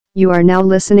You are now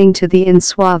listening to the In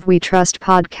Suave We Trust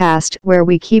podcast, where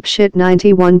we keep shit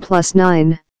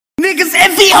 91+9. Niggas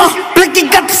envy, Blicky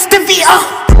got the stiffy,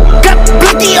 got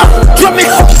Blicky, drumming,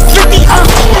 flippy,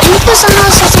 Can you put some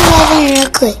more system over here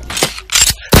real quick?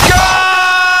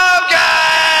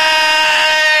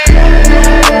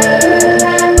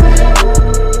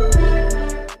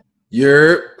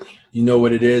 You know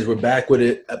what it is. We're back with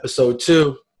it, episode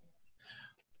 2.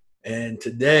 And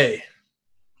today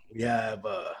we have,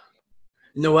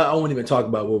 you know what? I won't even talk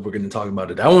about what we're going to talk about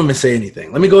today. I won't even say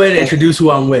anything. Let me go ahead and introduce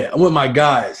who I'm with. I'm with my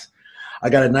guys. I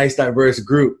got a nice, diverse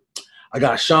group. I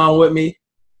got Sean with me.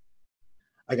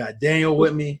 I got Daniel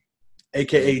with me,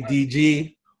 a.k.a.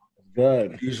 DG.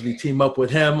 Good. Usually team up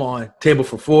with him on Table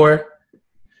for Four.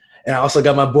 And I also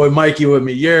got my boy Mikey with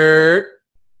me. Yeah.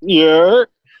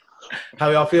 How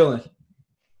y'all feeling?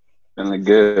 Feeling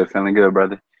good,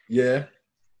 brother. Yeah.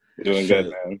 Doing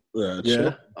good, man.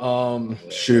 Yeah.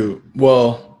 Shoot.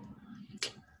 Well,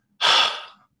 I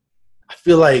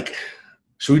feel like,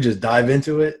 should we just dive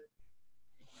into it?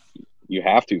 You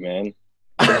have to, man.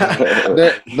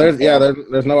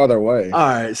 There's no other way. All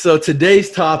right. So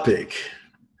today's topic,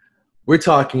 we're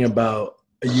talking about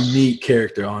a unique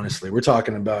character, honestly. We're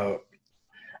talking about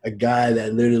a guy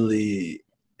that literally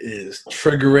is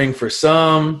triggering for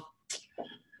some.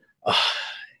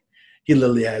 He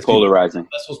literally has polarizing.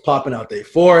 That's what's popping out their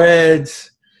foreheads.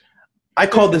 I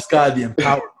call this guy the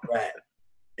empowered rat.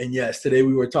 And yes, today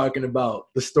we were talking about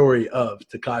the story of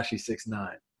Tekashi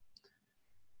 6ix9ine.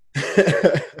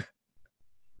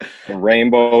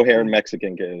 Rainbow-haired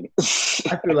Mexican kid.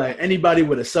 I feel like anybody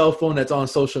with a cell phone that's on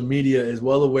social media is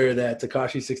well aware that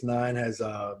Tekashi 6ix9ine has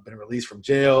been released from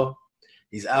jail.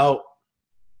 He's out.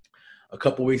 A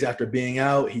couple weeks after being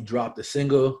out, he dropped a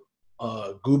single,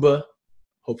 Gooba.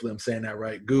 Hopefully I'm saying that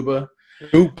right, Gooba.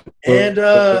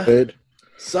 And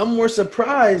some were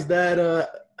surprised that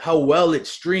how well it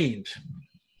streamed,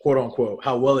 quote unquote,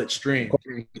 how well it streamed.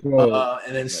 And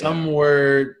then some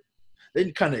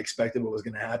they kind of expected what was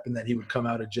going to happen, that he would come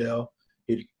out of jail.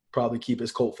 He'd probably keep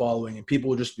his cult following, and people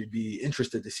would just be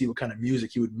interested to see what kind of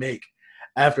music he would make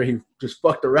after he just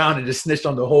fucked around and just snitched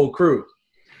on the whole crew.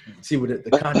 See what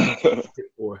the content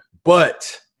for.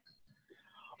 But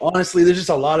honestly, there's just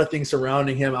a lot of things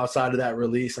surrounding him outside of that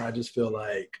release, and I just feel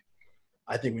like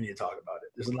I think we need to talk about it.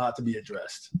 There's a lot to be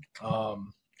addressed.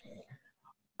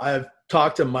 I've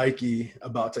talked to Mikey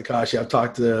about Tekashi. I've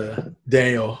talked to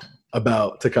Daniel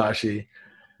about Tekashi.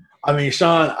 I mean,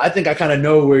 Sean, I think I kind of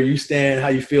know where you stand, how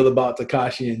you feel about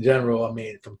Tekashi in general. I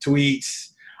mean, from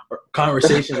tweets or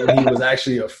conversations when he was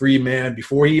actually a free man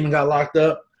before he even got locked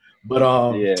up. But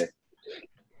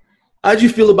how'd you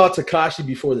feel about Tekashi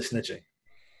before the snitching?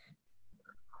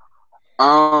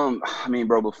 I mean,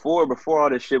 bro, before all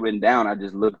this shit went down, I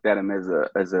just looked at him as a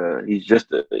he's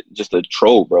just a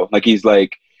troll, bro. Like he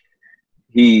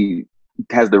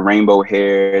has the rainbow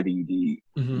hair, the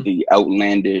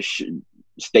outlandish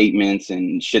statements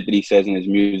and shit that he says in his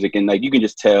music, and like you can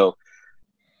just tell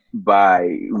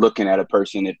by looking at a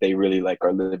person if they really like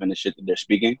are living the shit that they're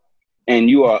speaking. And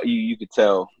you could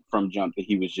tell from jump that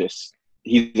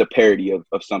he's a parody of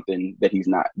something that he's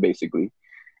not, basically.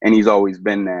 And he's always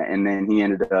been that. And then he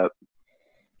ended up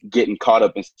getting caught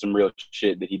up in some real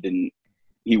shit that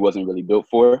he wasn't really built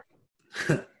for.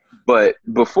 But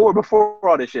before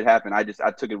all this shit happened, I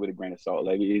took it with a grain of salt.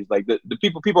 Like he's like the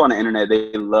people on the internet,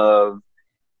 they love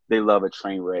a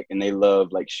train wreck, and they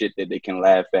love like shit that they can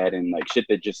laugh at and like shit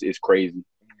that just is crazy.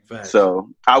 Facts. So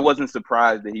I wasn't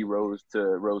surprised that he rose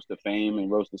to fame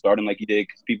and rose to stardom like he did,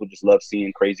 because people just love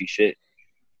seeing crazy shit.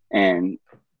 And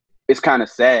it's kind of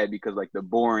sad because like the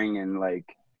boring and like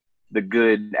the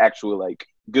good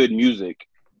music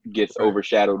gets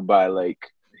overshadowed by like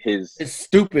his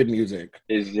stupid music,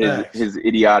 his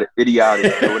idiotic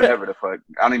or whatever the fuck.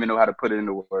 I don't even know how to put it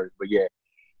into words, but yeah.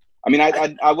 I mean,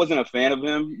 I wasn't a fan of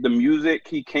him. The music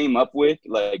he came up with,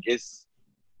 like it's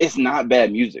not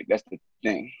bad music. That's the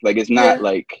thing. Like it's not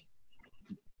like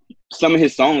some of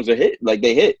his songs are hit. Like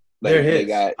they hit. Like, they're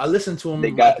hits. I listened to them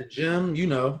at the gym. You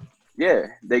know. Yeah,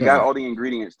 they got all the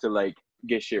ingredients to like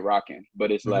get shit rocking.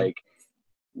 But it's like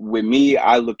with me,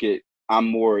 I'm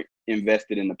more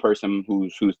invested in the person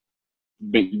who's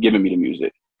been giving me the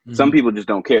music. Mm-hmm. Some people just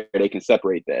don't care. They can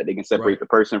separate that. They can separate the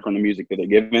person from the music that they're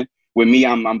giving. With me,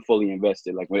 I'm fully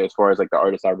invested. Like as far as like the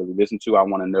artists I really listen to, I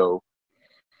want to know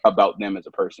about them as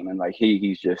a person. And like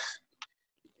he's just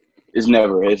there's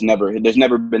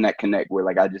never been that connect where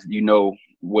like I just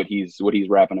what he's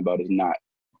rapping about is not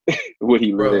what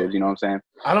he lives, you know what I'm saying?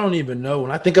 I don't even know.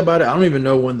 When I think about it, I don't even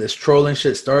know when this trolling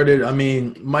shit started. I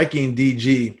mean, Mikey and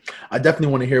DG, I definitely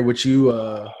want to hear what you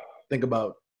think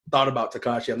about thought about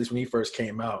Tekashi, at least when he first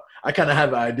came out. I kind of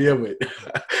have an idea with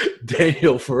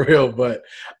Daniel for real, but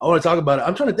I want to talk about it.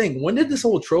 I'm trying to think, when did this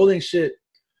whole trolling shit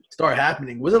start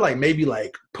happening? Was it like maybe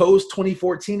like post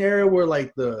 2014 era where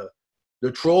like the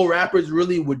troll rappers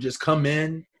really would just come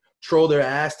in, troll their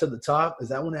ass to the top? Is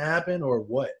that when it happened or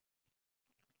what?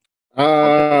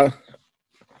 I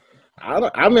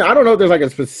don't know if there's like a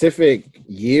specific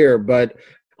year, but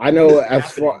I know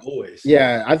as far,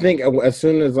 yeah, I think as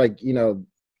soon as like, you know,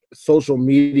 social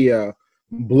media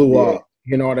blew up,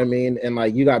 you know what I mean? And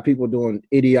like you got people doing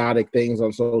idiotic things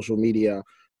on social media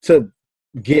to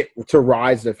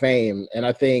rise to fame. And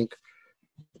I think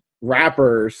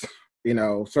rappers, you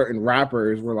know, certain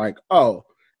rappers were like, oh,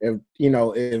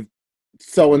 if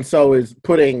so-and-so is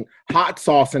putting hot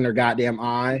sauce in their goddamn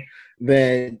eye,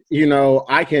 then, you know,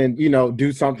 I can, you know,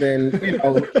 do something, you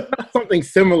know, something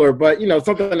similar, but, you know,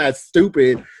 something that's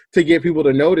stupid to get people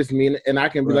to notice me, and I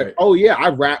can be like, oh yeah, I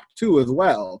rap too as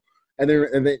well, and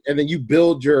then you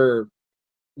build your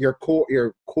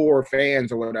core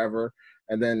fans or whatever,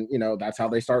 and then, you know, that's how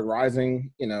they start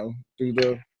rising, you know, through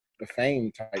the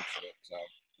fame type shit. So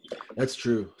that's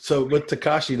true. So with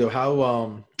Tekashi though,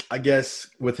 how I guess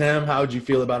with him, how did you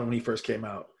feel about him when he first came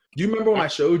out? Do you remember when I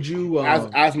showed you?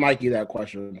 Ask Mikey that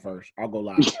question first. I'll go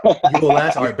last. You go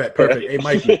last. All right, bet. Perfect. Hey,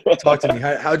 Mikey, talk to me.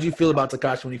 How did you feel about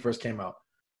Tekashi when he first came out?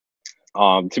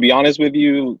 To be honest with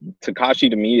you, Tekashi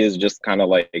to me is just kind of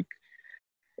like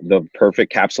the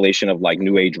perfect encapsulation of like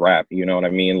new age rap. You know what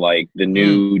I mean? Like the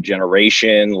new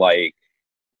generation, like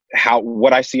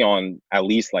what I see on at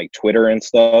least like Twitter and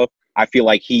stuff. I feel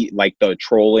like he, like the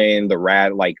trolling, the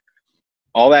rat, like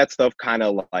all that stuff, kind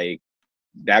of like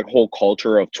that whole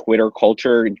culture of Twitter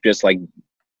culture, just like,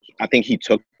 I think he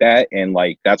took that and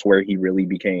like, that's where he really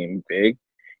became big.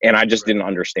 And I just didn't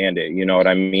understand it. You know what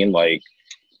I mean? Like,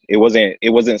 it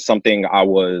wasn't something I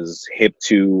was hip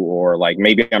to, or like,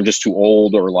 maybe I'm just too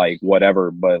old or like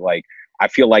whatever. But like, I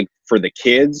feel like for the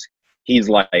kids, he's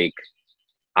like,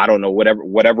 I don't know,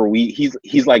 whatever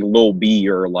he's like Lil B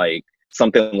or like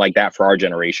something like that for our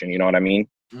generation. You know what I mean?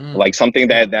 Like something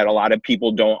that a lot of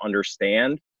people don't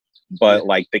understand, but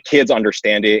like the kids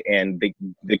understand it, and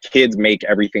the kids make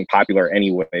everything popular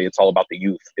anyway. It's all about the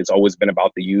youth. It's always been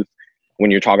about the youth.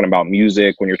 When you're talking about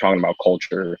music, when you're talking about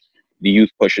culture, the youth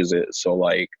pushes it. So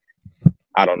like,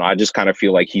 I don't know. I just kind of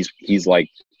feel like he's like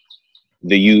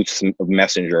the youth's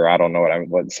messenger. I don't know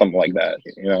what something like that,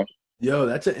 you know? Yo,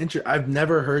 that's an I've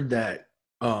never heard that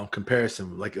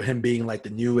comparison, like him being like the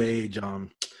new age.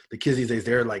 The kids these days,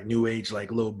 they're like new age,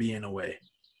 like Lil B in a way.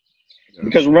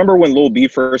 Because remember when Lil B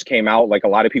first came out, like a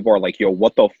lot of people are like, yo,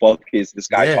 what the fuck is this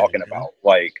guy talking about?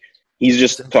 Like, he's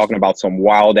just talking about some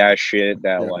wild ass shit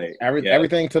that like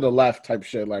everything to the left type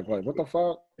shit. Like what the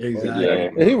fuck? Exactly.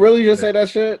 Did he really just say that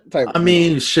shit? I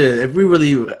mean, shit. If we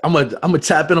really, I'm gonna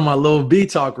tap into my Lil B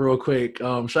talk real quick.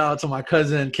 Shout out to my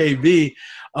cousin KB.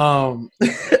 One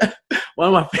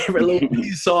of my favorite Lil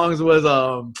B songs was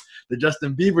the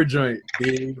Justin Bieber joint,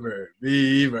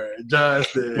 Bieber,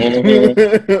 Justin,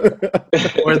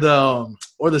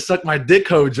 or the Suck My Dick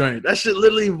Ho joint. That shit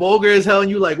literally vulgar as hell, and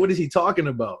you like, what is he talking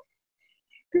about?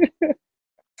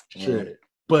 Shit.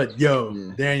 But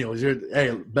yo, Daniel,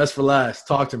 hey, best for last.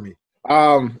 Talk to me.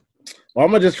 Well,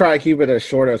 I'm gonna just try to keep it as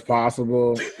short as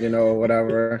possible. You know,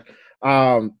 whatever.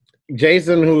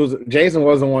 Jason was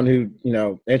the one who, you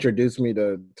know, introduced me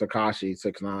to Tekashi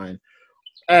 6ix9ine,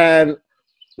 and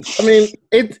I mean,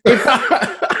 it's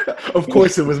of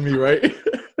course it was me, right?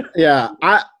 Yeah,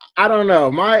 I don't know.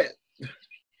 My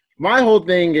whole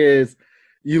thing is,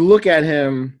 you look at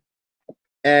him,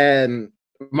 and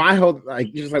my whole, like,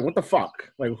 you're just like, what the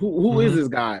fuck? Like, who is this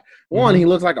guy? One, he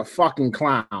looks like a fucking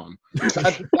clown.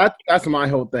 That's my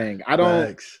whole thing. I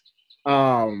don't.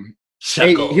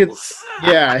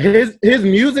 His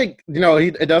music, you know,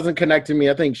 it doesn't connect to me.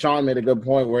 I think Sean made a good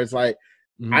point where it's like,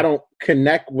 I don't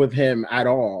connect with him at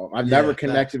all. I've never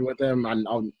connected with him.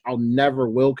 I'll never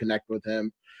will connect with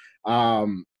him.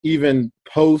 Even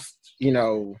post, you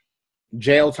know,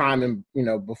 jail time, and, you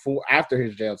know, after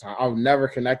his jail time, I'll never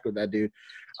connect with that dude.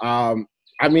 I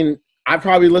mean, I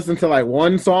probably listened to like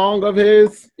one song of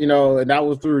his, you know, and that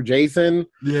was through Jason.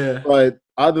 Yeah. But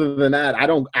other than that, I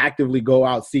don't actively go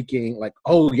out seeking like,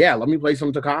 oh yeah, let me play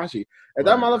some Tekashi. If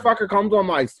that motherfucker comes on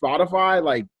my Spotify,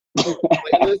 like,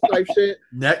 playlist type shit,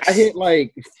 next I hit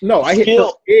like, no, I hit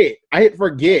forget. I hit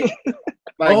forget.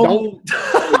 Like,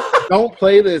 don't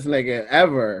play this nigga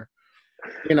ever.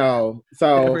 You know,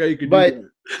 so, but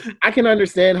I can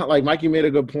understand how, like, Mikey made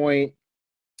a good point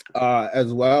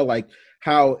as well, like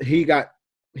how he got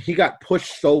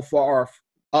pushed so far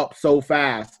up so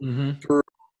fast through,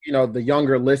 you know, the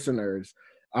younger listeners.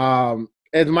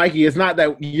 as Mikey, it's not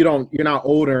that you're not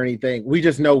old or anything. We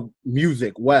just know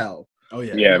music well. Oh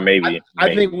yeah. Yeah, maybe.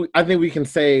 I think we can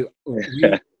say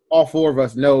all four of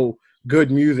us know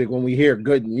good music when we hear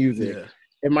good music. Yeah.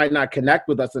 It might not connect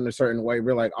with us in a certain way.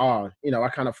 We're like, oh, I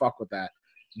kind of fuck with that.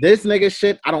 This nigga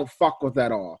shit, I don't fuck with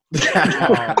at all.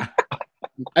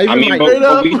 I mean, like,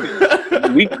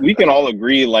 we can all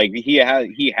agree, like, he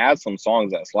has some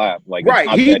songs that slap. Like,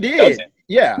 right, he did.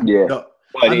 Yeah. No,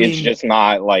 but it's just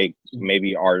not like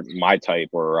maybe my type,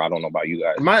 or I don't know about you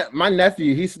guys. My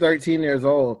nephew, he's 13 years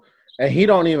old, and he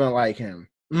don't even like him.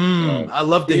 I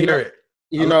love to hear it.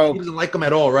 He doesn't like him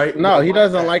at all, right? No, he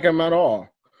doesn't like him at all.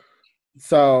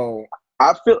 So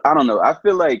I don't know. I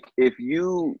feel like if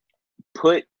you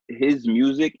put his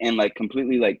music and like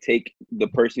completely like take the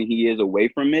person he is away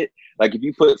from it, like if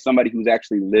you put somebody who's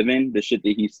actually living the shit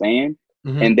that he's saying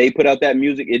and they put out that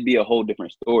music, it'd be a whole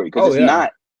different story. Because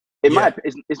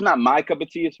it's not my cup of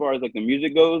tea as far as like the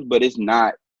music goes, but it's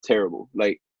not terrible.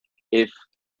 Like if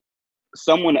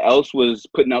someone else was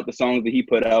putting out the songs that he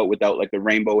put out without like the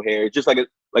rainbow hair, just like a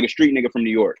street nigga from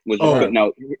New York was putting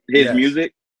out his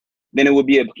music, then it would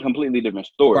be a completely different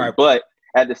story. Right. But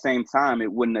at the same time, it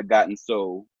wouldn't have gotten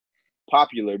so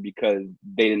popular because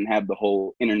they didn't have the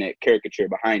whole internet caricature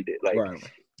behind it. Like, right.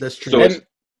 That's true. So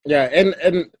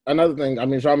and another thing, I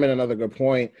mean, Sean made another good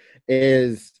point,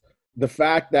 is the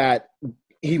fact that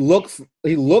he looks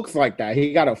like that.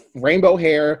 He got a rainbow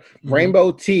hair,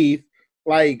 rainbow teeth,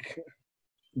 like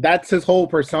that's his whole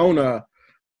persona.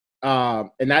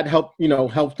 And that helped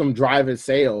him drive his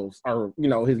sales or,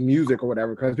 his music or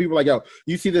whatever. Because people are like, yo,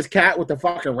 you see this cat with the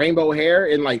fucking rainbow hair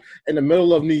in the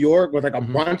middle of New York with like a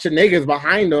bunch of niggas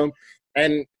behind him.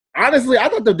 And honestly, I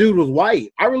thought the dude was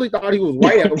white. I really thought he was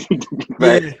white.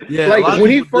 Yeah. Like when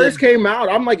he first came out,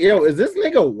 I'm like, yo, is this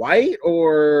nigga white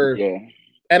or? Yeah.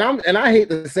 And I hate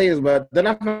to say this, but then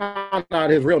I found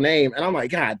out his real name, and I'm like,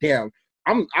 God damn,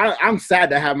 I'm sad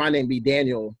to have my name be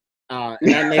Daniel. And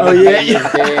that name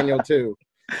is Daniel too.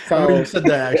 So you said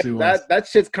that actually that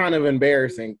shit's kind of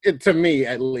embarrassing to me,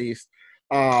 at least.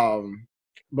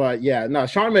 But yeah, no,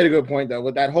 Sean made a good point though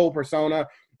with that whole persona.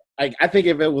 Like I think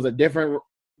if it was a different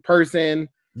person,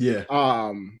 the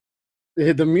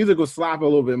music would slap a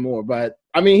little bit more. But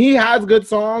I mean, he has good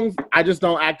songs. I just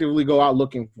don't actively go out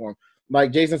looking for them.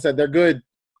 Like Jason said, they're good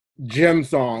gym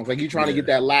songs. Like you trying to get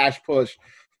that last push.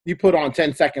 You put on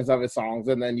 10 seconds of his songs,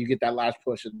 and then you get that last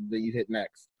push that you hit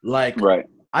next. Like,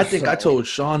 I think I told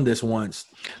Sean this once.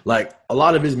 Like, a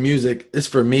lot of his music is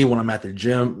for me when I'm at the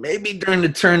gym. Maybe during the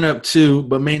turn up too,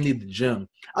 but mainly the gym.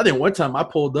 I think one time I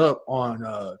pulled up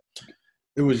on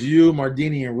it was you,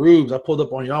 Mardini, and Rubes. I pulled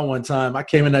up on y'all one time. I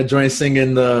came in that joint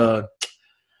singing the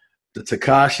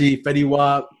Tekashi, Fetty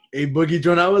Wap, A Boogie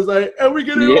joint. I was like, and we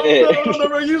get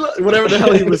it whatever the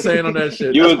hell he was saying on that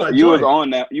shit. You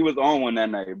was on one that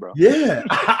night, bro. Yeah.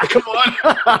 Come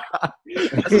on.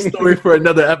 That's a story for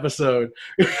another episode.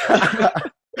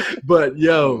 But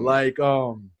yo, like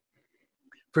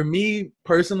for me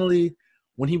personally,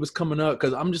 when he was coming up,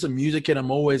 because I'm just a music kid,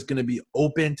 I'm always gonna be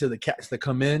open to the cats that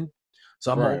come in.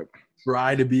 So I'm gonna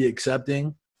try to be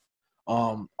accepting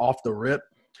off the rip.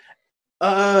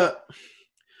 The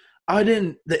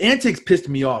antics pissed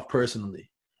me off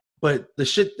personally, but the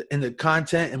shit and the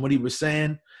content and what he was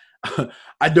saying,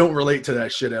 I don't relate to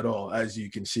that shit at all, as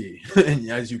you can see and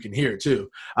as you can hear too.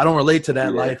 I don't relate to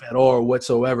that life at all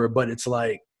whatsoever, but it's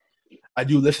like I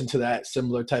do listen to that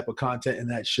similar type of content and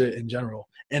that shit in general.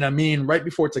 And I mean, right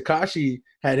before Tekashi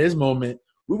had his moment,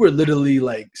 we were literally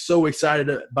like so excited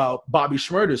about Bobby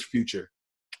Shmurda's future.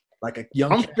 Like a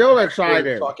young I'm still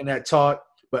excited. Talking that talk,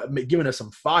 but giving us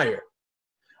some fire.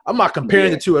 I'm not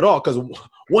comparing the two at all because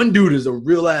one dude is a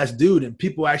real ass dude and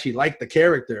people actually like the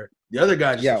character. The other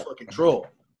guy just a fucking troll.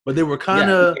 But they were kind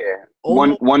of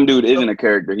one dude isn't a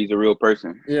character; he's a real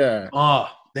person. Yeah. Oh,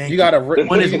 thank you.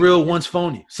 One is real, one's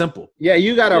phony. Simple. Yeah,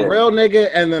 you got a real nigga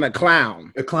and then a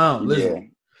clown. A clown,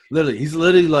 literally. Literally, he's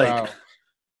literally like,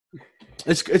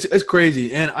 it's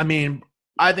crazy. And I mean,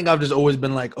 I think I've just always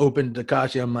been like open to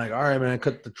Tekashi. I'm like, all right, man,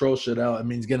 cut the troll shit out. I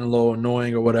mean, it's getting a little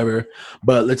annoying or whatever,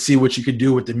 but let's see what you could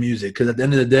do with the music. Because at the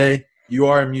end of the day, you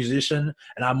are a musician,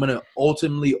 and I'm gonna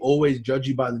ultimately always judge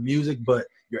you by the music. But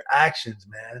your actions,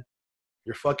 man,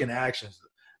 your fucking actions,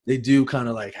 they do kind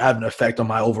of like have an effect on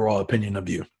my overall opinion of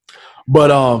you. But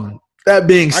that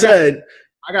being said,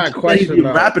 I got a question. You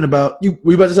rapping about you?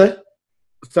 What you about to say?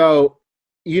 So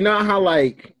you know how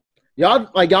like y'all,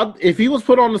 if he was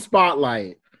put on the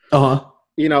spotlight,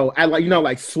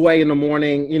 like Sway in the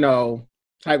morning,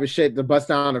 type of shit to bust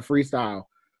down a freestyle.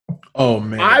 Oh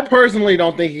man, I personally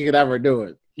don't think he could ever do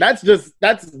it. That's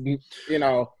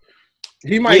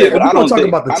He might. Yeah, but I don't talk think.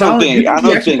 about the I don't talent. think. You I think he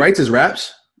don't actually think. writes his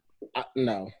raps?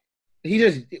 No. He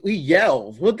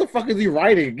yells. What the fuck is he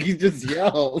writing? He just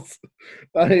yells.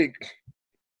 Like,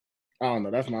 I don't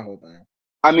know. That's my whole thing.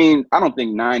 I mean, I don't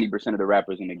think 90% of the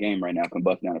rappers in the game right now can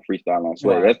bust down a freestyle on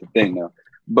Sway. Right. That's the thing, though.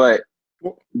 But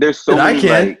there's so Dude, I many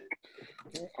can. like.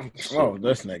 Oh,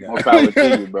 this nigga. More power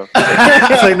to you, bro.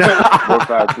 It's like, nah. More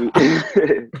power to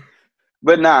you.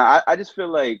 But nah, I just feel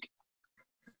like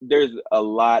there's a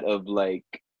lot of like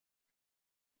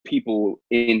people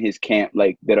in his camp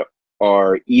like that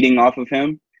are eating off of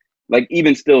him. Like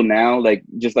even still now, like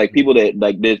just like people that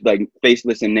like there's like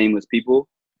faceless and nameless people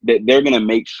that they're gonna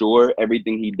make sure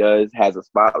everything he does has a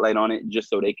spotlight on it just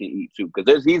so they can eat too.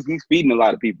 Because he's feeding a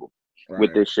lot of people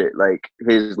with this shit. Like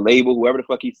his label, whoever the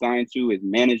fuck he's signed to, his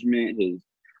management, his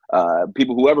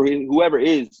people, whoever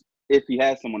is, if he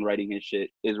has someone writing his shit,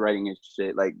 is writing his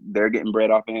shit. Like they're getting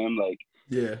bread off of him. Like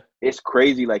Yeah. it's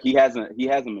crazy. Like he has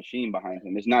a machine behind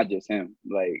him. It's not just him.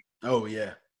 Like Oh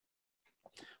yeah.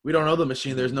 We don't know the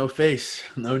machine. There's no face,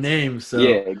 no name. So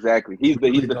yeah, exactly. He's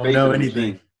the don't face know of the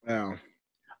anything. machine.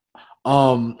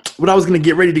 Yeah. What I was gonna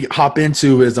get ready to hop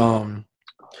into is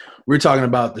we're talking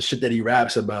about the shit that he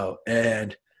raps about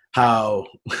and how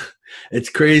it's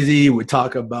crazy. We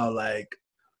talk about like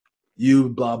you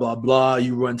blah blah blah.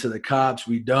 You run to the cops.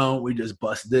 We don't. We just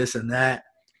bust this and that.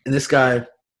 And this guy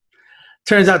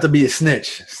turns out to be a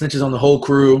snitch. Snitches on the whole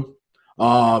crew.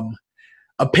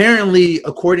 Apparently,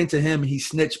 according to him, he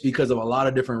snitched because of a lot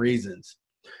of different reasons.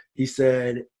 He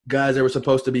said guys that were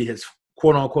supposed to be his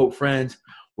quote-unquote friends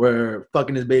were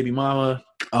fucking his baby mama.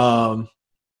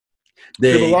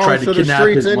 They tried to kidnap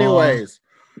his mom. Anyways.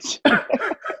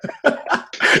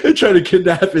 They tried to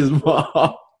kidnap his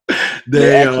mom.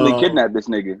 They actually kidnapped this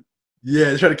nigga. Yeah,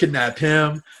 they tried to kidnap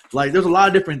him. Like, there's a lot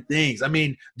of different things. I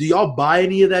mean, do y'all buy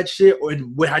any of that shit? Or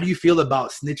how do you feel about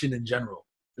snitching in general?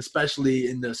 Especially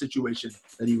in the situation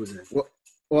that he was in.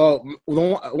 Well,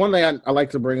 one thing I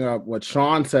like to bring up, what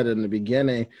Sean said in the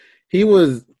beginning, he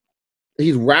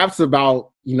raps about,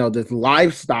 this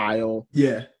lifestyle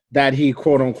that he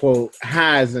quote unquote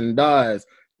has and does.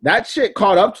 That shit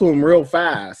caught up to him real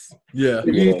fast. Yeah.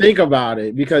 If you think about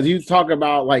it, because you talk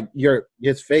about like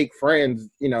his fake friends,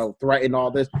 threatening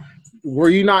all this. Were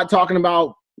you not talking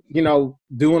about,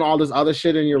 doing all this other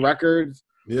shit in your records?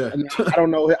 Yeah. And I don't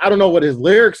know what his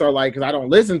lyrics are like because I don't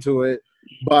listen to it,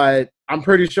 but I'm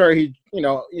pretty sure he,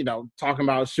 talking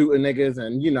about shooting niggas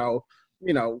and,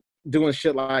 doing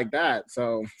shit like that.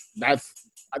 So that's,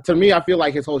 to me, I feel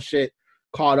like his whole shit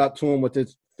caught up to him with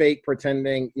his fake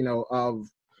pretending, of,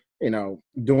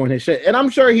 doing his shit. And I'm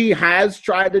sure he has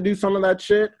tried to do some of that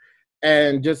shit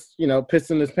and just,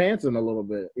 pissing his pants in a little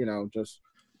bit, just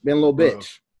being a little bitch.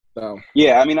 So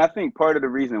yeah, I mean, I think part of the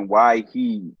reason why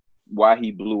he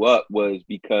blew up was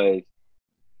because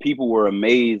people were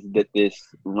amazed that this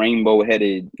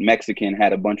rainbow-headed Mexican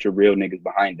had a bunch of real niggas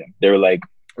behind him. They were like,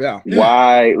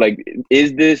 why? Like,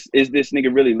 is this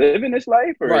nigga really living this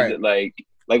life? Or is it like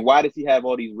why does he have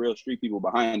all these real street people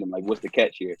behind him? Like, what's the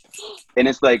catch here? And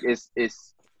it's like, it's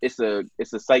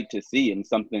a sight to see and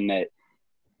something that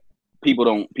people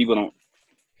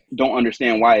don't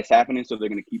understand why it's happening. So they're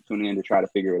going to keep tuning in to try to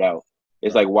figure it out.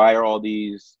 It's like, why are all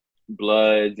these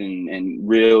Bloods and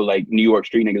real like New York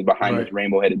street niggas behind this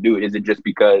rainbow-headed dude? Is it just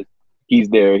because he's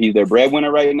their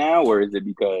breadwinner right now, or is it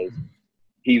because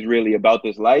he's really about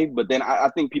this life? But then I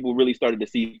think people really started to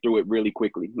see through it really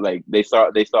quickly. Like they saw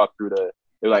through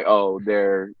they're like, oh,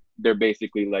 they're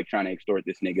basically like trying to extort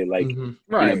this nigga like in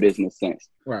a business sense.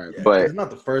 Right. Yeah, but it's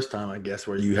not the first time, I guess,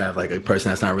 where you have like a person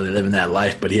that's not really living that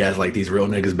life, but he has like these real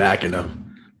niggas backing him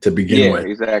to begin with.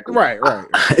 Exactly. Right.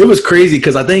 It was crazy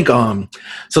because I think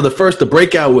so the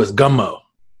breakout was Gummo,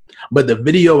 but the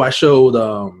video I showed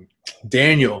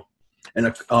Daniel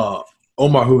and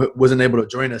Omar, who wasn't able to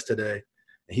join us today,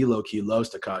 and he low key loves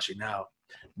Tekashi now.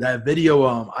 That video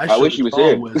I wish he was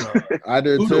here. Was, I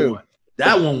did too.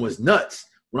 That one was nuts.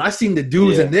 When I seen the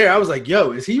dudes in there, I was like,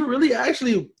 yo, is he really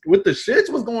actually with the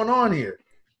shits? What's going on here?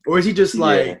 Or is he just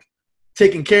like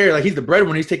taking care, like he's the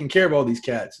breadwinner, he's taking care of all these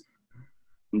cats?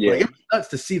 Yeah. Like, it was nuts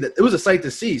to see that. It was a sight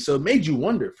to see. So it made you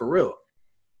wonder, for real.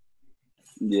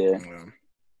 Yeah.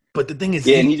 But the thing is,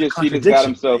 and he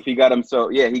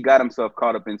got himself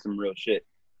caught up in some real shit.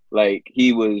 Like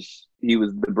he was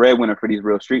the breadwinner for these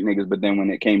real street niggas, but then when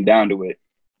it came down to it,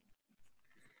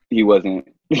 he wasn't.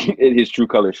 His true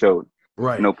color showed.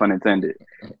 Right. No pun intended.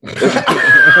 That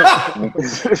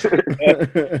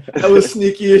was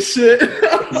sneaky as shit.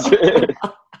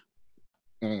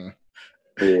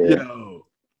 Yo.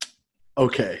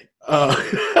 Okay.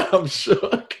 I'm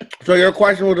shook. So your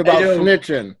question was about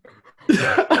snitching.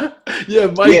 Yeah,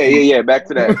 Mikey. Yeah. Back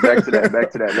to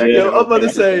that. Yeah, I'm about to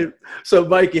say. So,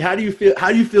 Mikey, how do you feel?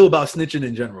 How do you feel about snitching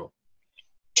in general?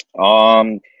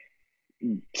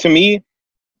 To me,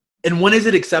 and when is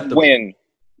it acceptable? When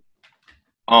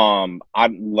I'm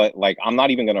not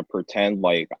even gonna pretend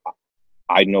like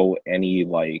I know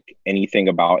anything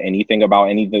about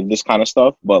any of this kind of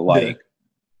stuff, but like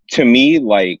to me,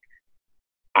 like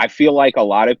I feel like a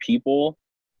lot of people,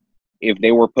 if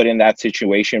they were put in that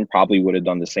situation, probably would have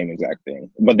done the same exact thing,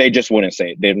 but they just wouldn't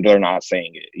say it. They're not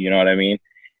saying it. You know what I mean?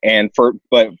 And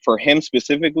for him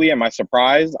specifically, am I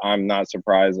surprised? I'm not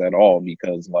surprised at all,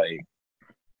 because like,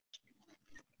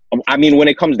 I mean, when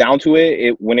it comes down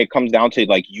to when it comes down to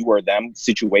like you or them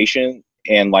situation,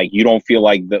 and like you don't feel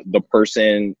like the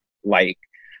person, like,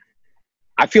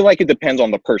 I feel like it depends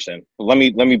on the person. Let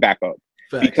me back up.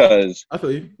 Facts. Because I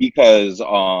feel you. Because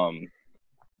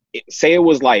say it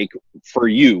was like for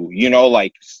you, you know,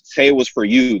 like say it was for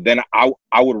you, then I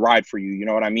would ride for you, you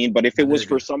know what I mean? But if it was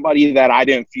for somebody that I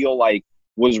didn't feel like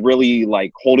was really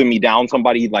like holding me down,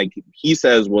 somebody like he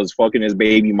says was fucking his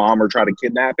baby mom or try to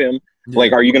kidnap him,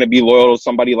 like, are you going to be loyal to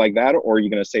somebody like that, or are you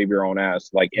going to save your own ass?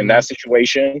 Like in that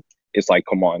situation, it's like,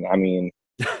 come on. I mean,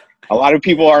 a lot of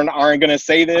people aren't going to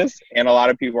say this, and a lot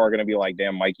of people are going to be like,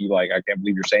 damn, Mikey, like, I can't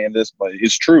believe you're saying this, but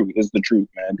it's true. It's the truth,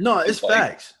 man. No, it's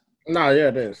facts. No, yeah,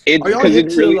 it is. Are y'all hip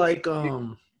to like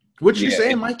what you're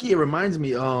saying, Mikey? It reminds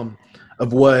me of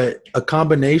what a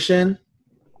combination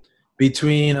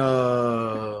between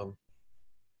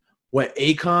what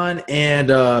Akon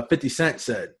and 50 Cent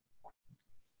said.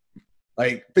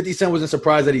 Like 50 Cent wasn't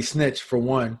surprised that he snitched, for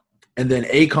one, and then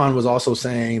Akon was also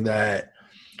saying that,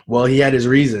 well, he had his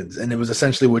reasons, and it was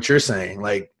essentially what you're saying,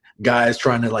 like guys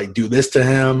trying to like do this to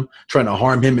him, trying to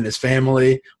harm him and his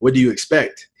family. What do you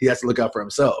expect? He has to look out for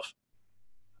himself.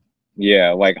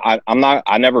 Yeah, like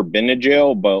I never been to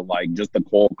jail, but like just the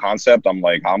whole concept, I'm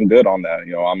like, I'm good on that.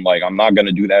 You know, I'm like, I'm not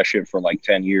gonna do that shit for like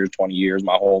 10 years, 20 years,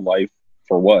 my whole life.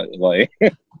 For what? Like,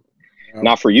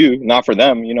 not for you, not for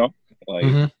them, you know?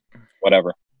 Like,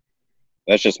 whatever.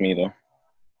 That's just me though.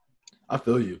 I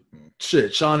feel you.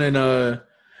 Shit, Sean and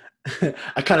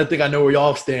I kind of think I know where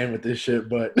y'all stand with this shit,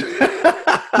 but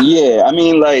yeah, I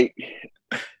mean, like,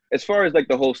 as far as like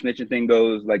the whole snitching thing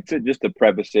goes, like, just to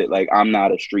preface it, like, I'm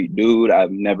not a street dude.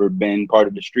 I've never been part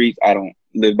of the streets. I don't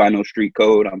live by no street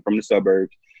code. I'm from the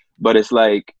suburbs. But it's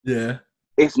like, yeah,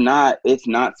 it's not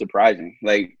surprising.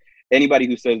 Like, anybody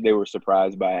who says they were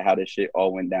surprised by how this shit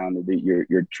all went down,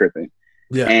 you're tripping.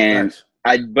 Yeah, and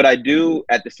nice. I do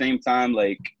at the same time,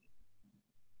 like,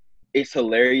 it's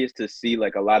hilarious to see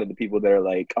like a lot of the people that are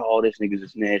like, oh, this nigga's a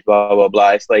snitch, blah, blah,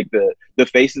 blah. It's like the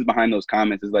faces behind those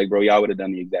comments is like, bro, y'all would have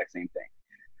done the exact same thing.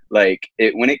 Like,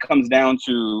 when it comes down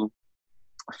to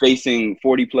facing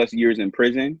 40 plus years in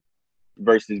prison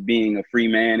versus being a free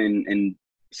man in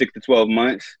 6 to 12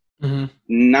 months,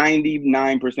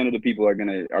 99% of the people are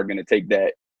gonna take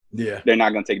that. Yeah, they're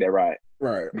not gonna take that ride.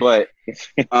 Right. But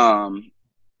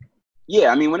yeah,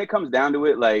 I mean, when it comes down to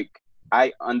it, like,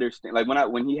 I understand, like,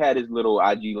 when he had his little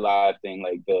IG live thing,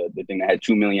 like the thing that had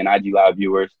 2 million IG live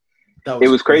viewers, it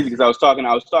was crazy because I was talking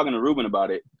to Ruben about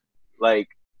it. Like,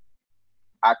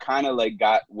 I kind of like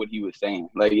got what he was saying.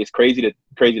 Like, it's crazy to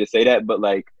say that, but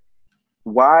like,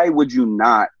 why would you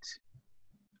not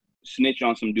snitch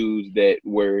on some dudes that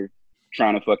were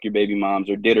trying to fuck your baby moms,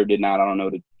 or did not? I don't know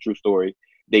the true story.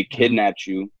 They kidnapped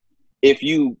you. If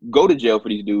you go to jail for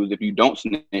these dudes, if you don't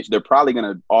snitch, they're probably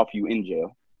gonna off you in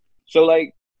jail. So,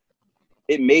 like,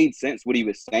 it made sense what he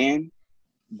was saying,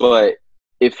 but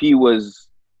if he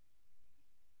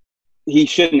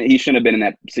shouldn't have been in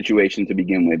that situation to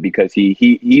begin with, because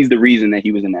he's the reason that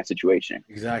he was in that situation.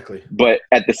 Exactly. But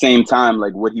at the same time,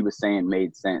 like, what he was saying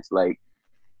made sense. Like,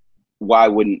 why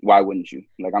wouldn't you?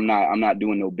 Like, I'm not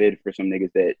doing no bid for some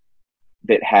niggas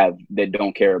that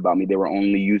don't care about me. They were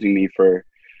only using me for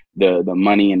the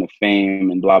money and the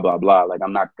fame and blah, blah, blah. Like,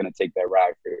 I'm not gonna take that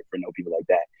ride for no people like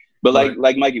that. But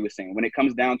like Mikey was saying, when it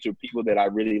comes down to people that I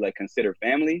really like consider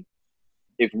family,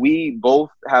 if we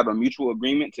both have a mutual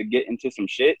agreement to get into some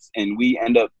shits and we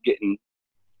end up getting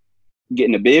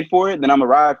a bid for it, then I'm a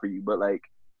ride for you. But like,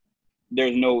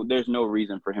 there's no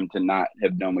reason for him to not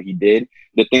have done what he did.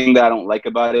 The thing that I don't like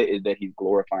about it is that he's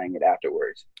glorifying it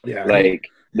afterwards. Yeah. Like,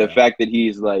 the fact that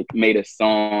he's like made a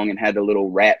song and had the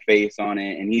little rat face on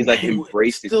it, and he's like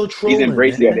embracing that. He's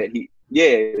embracing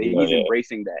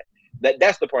that.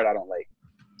 That's the part I don't like.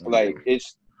 Like,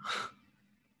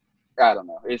 I don't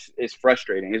know. It's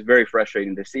frustrating. It's very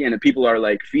frustrating to see, and the people are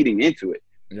like feeding into it.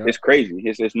 Yep. It's crazy.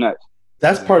 It's nuts.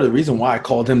 That's part of the reason why I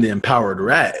called him the empowered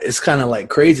rat. It's kind of like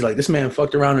crazy. Like, this man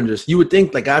fucked around and just, you would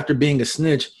think like after being a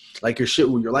snitch, like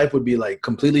your life would be like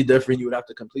completely different. You would have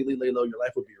to completely lay low. Your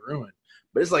life would be ruined.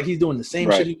 But it's like he's doing the same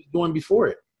shit he was doing before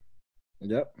it.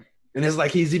 Yep. And it's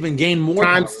like he's even gained more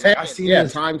times power. 10. I seen Yeah,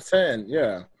 this. times 10.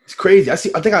 Yeah. It's crazy. I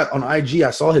think on IG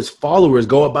I saw his followers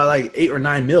go up by like 8 or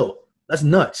 9 mil. That's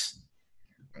nuts.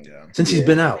 Yeah. Since he's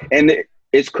been out. And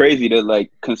it's crazy that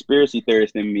like conspiracy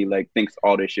theorist in me like thinks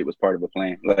all this shit was part of a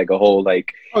plan, like a whole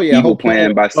like evil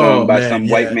plan by some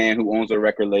white man who owns a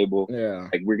record label. Yeah.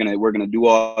 Like we're gonna do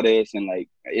all this and like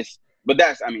it's. But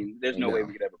that's, I mean, there's no way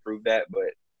we could ever prove that.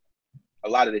 But a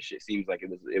lot of this shit seems like it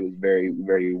was very,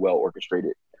 very well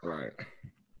orchestrated. Right.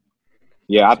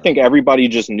 Yeah, I think everybody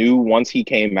just knew once he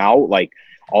came out, like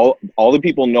all the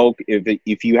people know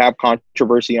if you have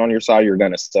controversy on your side, you're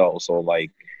gonna sell. So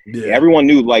like everyone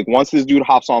knew like once this dude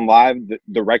hops on live,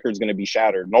 the record's gonna be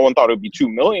shattered. No one thought it would be 2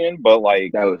 million, but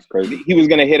like that was crazy. He was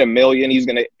gonna hit 1 million.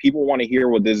 People want to hear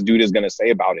what this dude is gonna say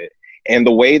about it. And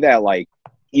the way that like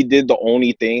he did the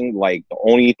only thing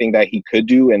that he could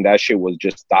do, and that shit was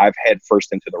just dive head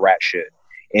first into the rat shit.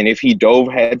 And if he dove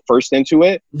head first into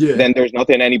it, then there's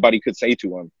nothing anybody could say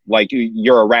to him. Like,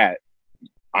 you're a rat.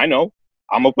 I know.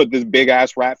 I'm going to put this big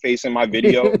ass rat face in my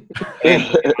video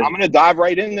and I'm going to dive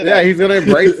right into that. Yeah, he's going to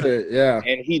embrace it. Yeah.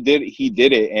 And he did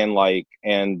it.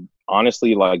 And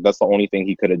honestly, like, that's the only thing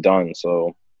he could have done.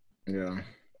 So, yeah.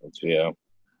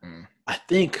 I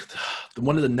think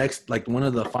one of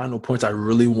the final points I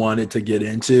really wanted to get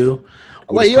into.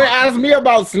 Wait, you asked me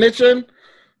about snitching?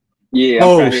 Yeah.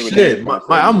 Oh shit!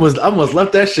 I almost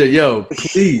left that shit. Yo,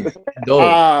 please.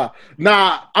 Nah,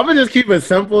 I'm gonna just keep it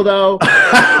simple though.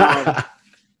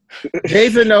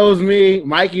 Jason knows me.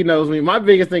 Mikey knows me. My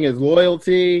biggest thing is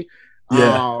loyalty.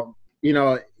 Yeah. You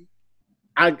know,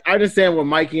 I understand what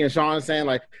Mikey and Sean are saying.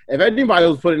 Like, if anybody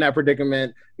was put in that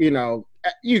predicament, you know,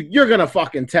 you're gonna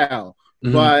fucking tell.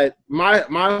 Mm-hmm. But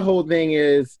my whole thing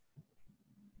is,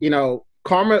 you know,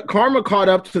 karma caught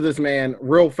up to this man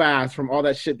real fast from all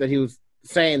that shit that he was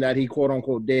saying that he quote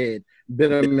unquote did,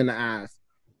 bit him in the ass.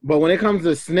 But when it comes to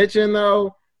snitching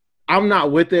though, I'm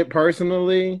not with it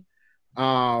personally.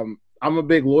 I'm a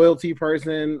big loyalty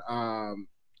person.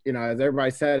 You know, as everybody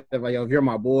said, like, yo, if you're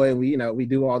my boy and we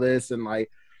do all this, and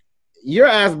like, your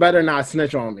ass better not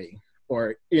snitch on me.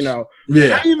 Or, you know,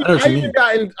 I even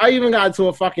got into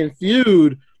a fucking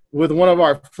feud with one of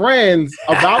our friends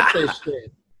about this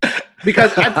shit.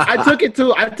 Because I took it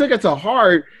to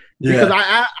heart because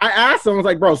I asked him, I was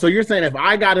like, bro, so you're saying if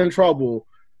I got in trouble,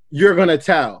 you're gonna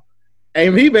tell?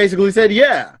 And he basically said,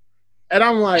 yeah. And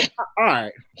I'm like, all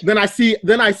right. Then I see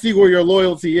where your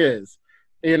loyalty is.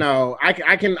 You know,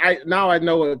 now I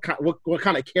know what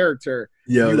kind of character.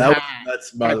 Yo,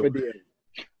 that's by the way.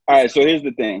 All right, so here's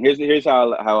the thing. Here's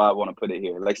how I want to put it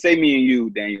here. Like, say me and you,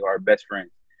 Daniel, are best friends,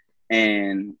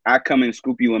 and I come and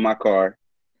scoop you in my car.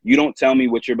 You don't tell me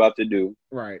what you're about to do.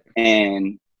 Right.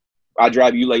 And I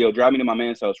drive you, like, yo, drive me to my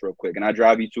man's house real quick. And I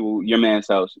drive you to your man's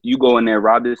house. You go in there,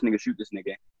 rob this nigga, shoot this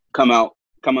nigga. Come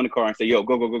in the car and say, yo,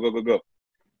 go.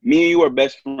 Me and you are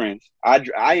best friends.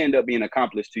 I end up being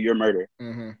accomplice to your murder.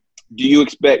 Mm-hmm. Do you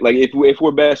expect, like, if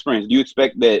we're best friends, do you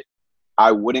expect that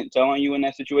I wouldn't tell on you in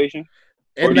that situation?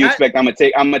 Or do you expect I'm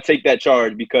gonna take that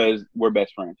charge because we're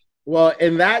best friends? Well,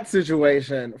 in that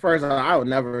situation, first of all, I would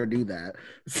never do that.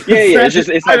 Yeah.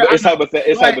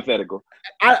 It's hypothetical.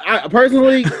 I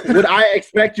personally, would I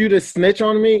expect you to snitch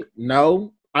on me?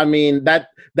 No. I mean, that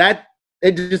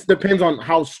it just depends on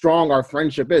how strong our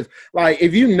friendship is. Like,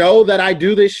 if you know that I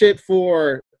do this shit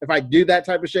if I do that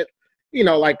type of shit, you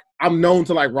know, like, I'm known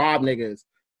to like rob niggas.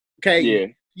 Okay. Yeah.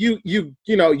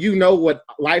 You know what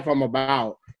life I'm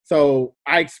about. So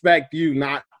I expect you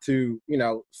not to, you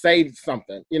know, say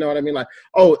something. You know what I mean? Like,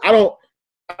 oh, I don't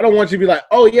want you to be like,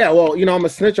 oh yeah, well, you know, I'm a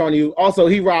snitch on you. Also,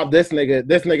 he robbed this nigga.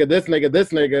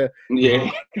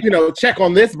 Yeah. You know, check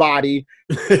on this body.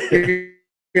 You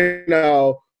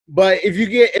know, but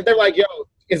if they're like, yo,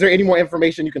 is there any more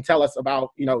information you can tell us about,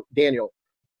 you know, Daniel?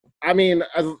 I mean,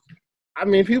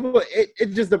 people.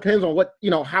 It just depends on what,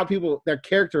 you know, how people, their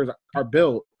characters are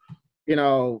built. You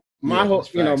know. My whole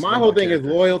thing is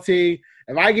loyalty.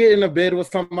 If I get in a bid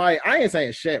with somebody, I ain't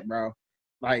saying shit, bro.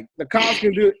 Like, the cops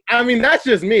can do. I mean, that's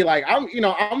just me. Like, I'm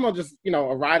not just, you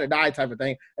know, a ride or die type of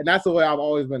thing, and that's the way I've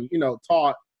always been, you know,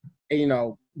 taught, and, you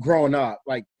know, growing up.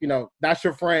 Like, you know, that's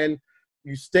your friend.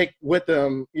 You stick with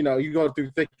them. You know, you go through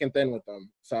thick and thin with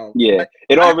them. So yeah,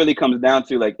 it all really comes down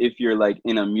to, like, if you're like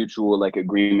in a mutual like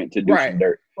agreement to do some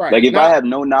dirt. Right. Like, if I have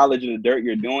no knowledge of the dirt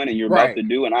you're doing and you're about to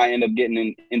do, and I end up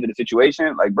getting into the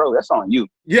situation, like, bro, that's on you.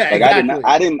 Yeah, like, exactly.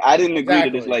 I didn't agree to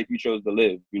this life you chose to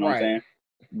live. You know what I'm saying?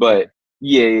 But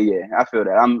yeah, I feel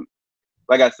that. I'm,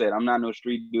 like I said, I'm not no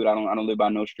street dude. I don't live by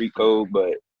no street code.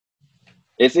 But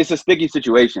it's a sticky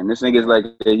situation. This nigga's like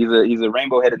he's a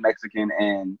rainbow headed Mexican,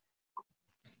 and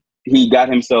he got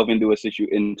himself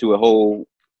into a whole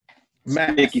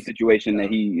sticky situation that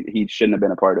he shouldn't have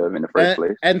been a part of in the first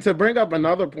place. And to bring up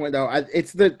another point though,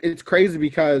 it's crazy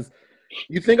because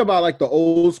you think about like the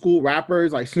old school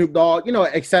rappers like Snoop Dogg, you know,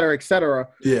 et cetera,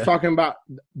 talking about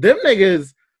them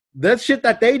niggas, that shit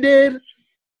that they did.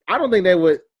 I don't think they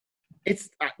would. It's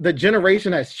the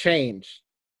generation has changed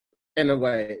in a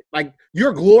way. Like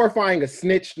you're glorifying a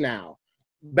snitch now.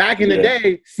 Back in the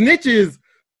day, snitches,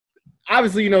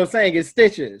 obviously, you know what I'm saying, it's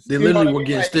stitches. They literally were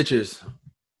getting stitches.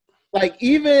 Like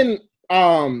even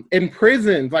in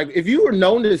prisons, like if you were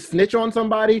known to snitch on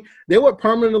somebody, they would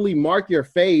permanently mark your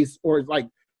face or like,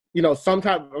 you know, some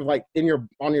type of like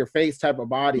on your face type of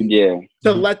body. Yeah.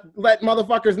 To let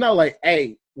motherfuckers know, like,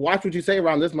 hey, watch what you say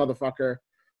around this motherfucker,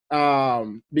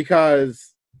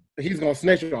 because he's gonna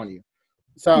snitch on you.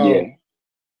 So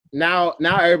now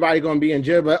everybody gonna be in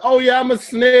jail, but oh yeah, I'm a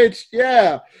snitch.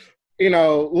 Yeah. You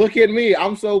know, look at me.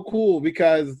 I'm so cool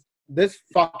because this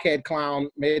fuckhead clown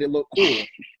made it look cool.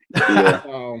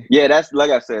 Yeah, that's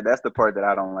like I said, that's the part that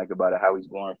I don't like about it, how he's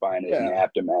glorifying it in the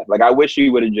aftermath. Like I wish he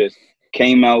would have just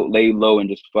came out, laid low, and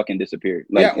just fucking disappeared.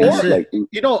 Like, or like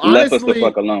you know, left honestly, us the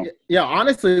fuck alone. Yeah,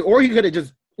 honestly, or he could have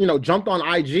just, you know, jumped on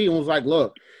IG and was like,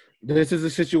 look, this is a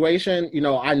situation, you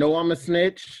know I'm a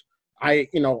snitch. I'm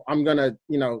gonna,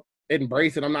 you know,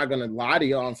 embrace it. I'm not gonna lie to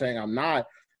y'all and saying I'm not.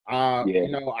 I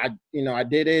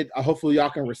did it. Hopefully y'all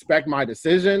can respect my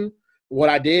decision, what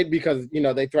I did, because, you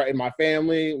know, they threatened my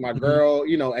family, my girl,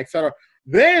 you know, etc.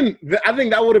 Then I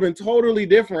think that would have been totally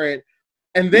different.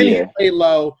 And then he played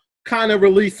low, kind of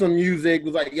released some music,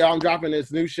 was like, yo, I'm dropping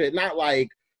this new shit. Not like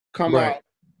come out,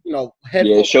 you know,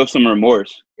 show some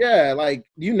remorse. Yeah, like,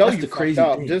 you know, that's you the crazy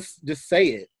up. thing. Just say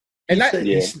it. And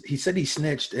he said he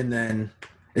snitched, and then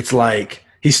it's like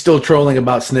he's still trolling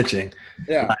about snitching.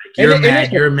 Yeah, like,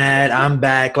 you're mad, I'm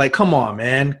back. Like, come on,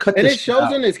 man, cut this. And it shows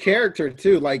out. in his character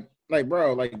too. Like,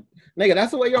 bro, like, nigga,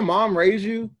 that's the way your mom raised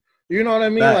you. You know what I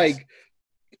mean? Facts.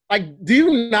 Like, do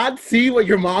you not see what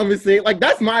your mom is saying? Like,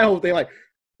 that's my whole thing. Like,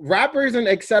 rappers and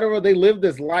etc. They live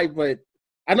this life, but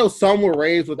I know some were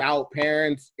raised without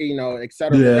parents, you know,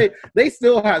 etc. Yeah. They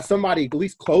still have somebody at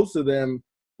least close to them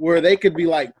where they could be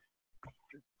like,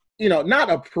 you know, not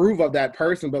approve of that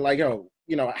person, but like, yo,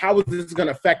 you know, how is this going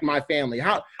to affect my family?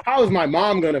 How is my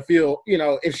mom going to feel, you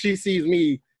know, if she sees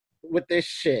me with this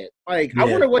shit? Like, I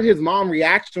wonder what his mom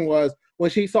reaction was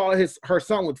when she saw her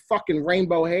son with fucking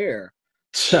rainbow hair.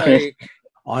 Like,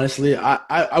 honestly,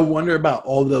 I wonder about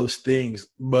all those things,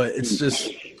 but it's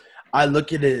just, I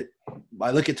look at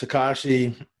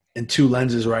Tekashi in two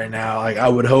lenses right now. Like, I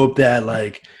would hope that,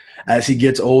 like, as he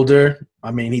gets older,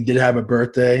 I mean, he did have a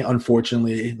birthday,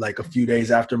 unfortunately, like a few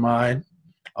days after mine,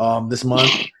 this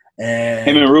month. And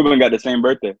him and Ruben got the same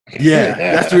birthday. Yeah,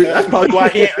 that's probably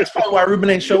why Ruben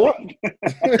ain't show up.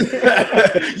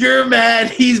 You're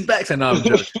mad, he's back. So, no, I'm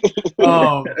joking.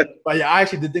 But yeah, I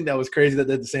actually did think that was crazy that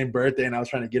they're the same birthday, and I was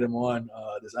trying to get him on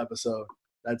this episode.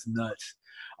 That's nuts.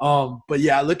 But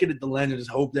yeah, I look at it the lens and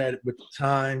just hope that with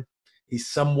time he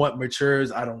somewhat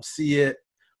matures. I don't see it,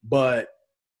 but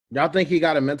y'all think he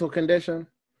got a mental condition?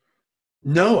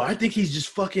 No, I think he's just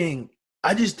fucking.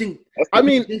 I just think. I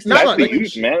mean, not like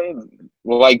man.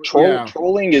 Well, like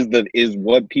trolling is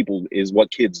what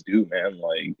kids do, man.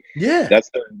 Like, yeah,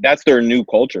 that's their new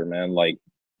culture, man. Like,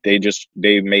 they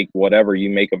make whatever, you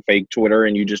make a fake Twitter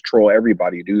and you just troll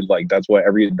everybody, dude. Like, that's what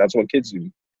kids do.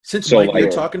 Since Mike,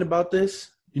 you're talking about this,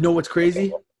 you know what's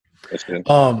crazy?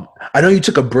 I know you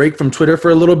took a break from Twitter for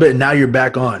a little bit, and now you're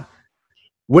back on.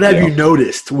 What have you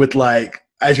noticed with, like,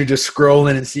 as you're just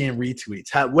scrolling and seeing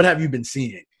retweets? What have you been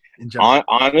seeing?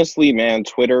 Honestly, man,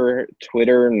 Twitter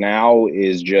now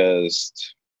is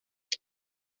just,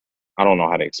 I don't know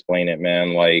how to explain it,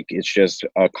 man. Like, it's just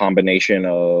a combination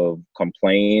of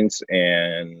complaints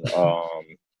and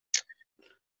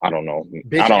I don't know.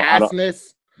 Bitch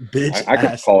assness. I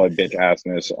could call it bitch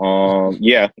assness.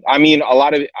 Yeah. I mean, a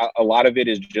lot of it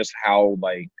is just how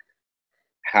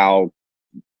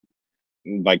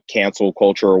cancel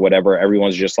culture or whatever,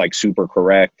 everyone's just like super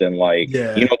correct, and like,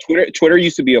 you know, Twitter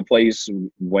used to be a place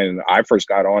when I first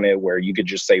got on it where you could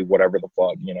just say whatever the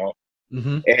fuck, you know.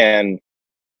 And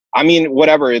I mean,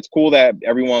 whatever, it's cool that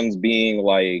everyone's being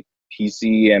like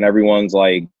PC and everyone's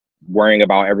like worrying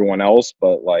about everyone else,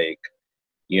 but like,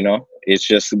 you know, it's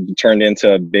just turned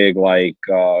into a big like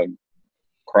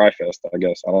cry fest, I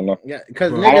guess. I don't know. Yeah,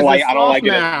 because I don't like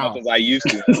it as much as I used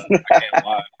to.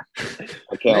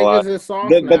 I can't lie.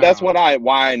 But that's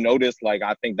why I noticed. Like,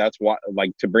 I think that's why,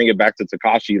 like, to bring it back to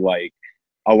Tekashi, like,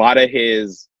 a lot of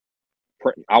his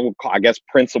I guess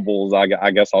principles.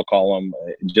 I guess I'll call them.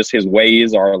 Just his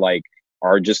ways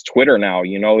are just Twitter now.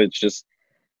 You know, it's just,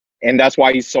 and that's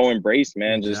why he's so embraced,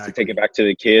 man. Exactly. Just to take it back to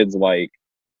the kids, like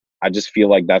I just feel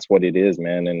like that's what it is,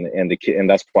 man. And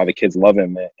that's why the kids love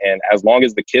him. And as long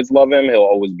as the kids love him, he'll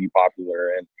always be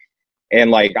popular.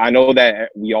 And like I know that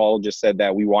we all just said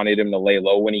that we wanted him to lay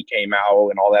low when he came out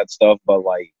and all that stuff, but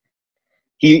like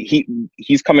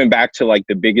he's coming back to like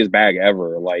the biggest bag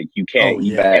ever. Like you can't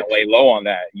lay low on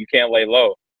that. You can't lay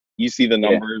low. You see the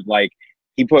numbers. Like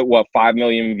he put 5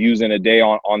 million views in a day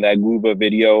on that Gooba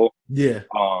video. Yeah.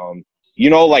 You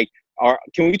know, like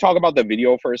can we talk about the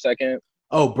video for a second?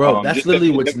 Oh, bro, that's literally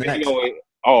what's next.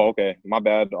 Oh, okay. My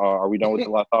bad. Are we done with the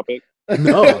last topic?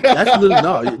 No, that's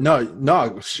literally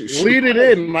no. Lead it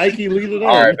in, Mikey. Lead it in.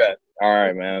 All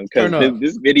right, man. Because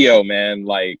this video, man,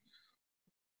 like,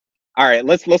 all right,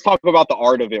 let's talk about the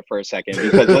art of it for a second.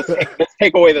 Because let's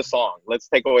take away the song. Let's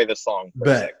take away the song for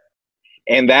a second.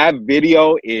 And that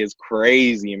video is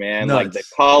crazy, man. Nuts. Like the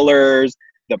colors,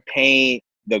 the paint,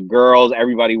 the girls,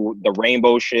 everybody, the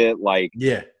rainbow shit. Like,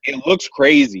 yeah, it looks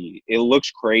crazy. It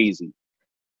looks crazy.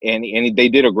 And they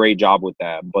did a great job with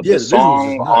that. But the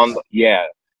song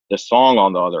the song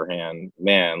on the other hand,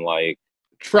 man, like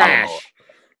trash.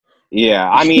 Yeah,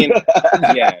 I mean,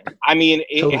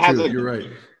 it has you're right.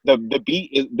 The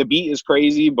beat is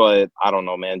crazy, but I don't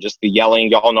know, man. Just the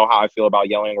yelling, y'all know how I feel about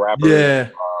yelling rappers. Yeah.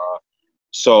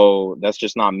 So that's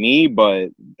just not me, but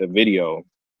the video.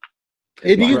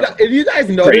 If you guys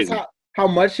notice how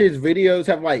much his videos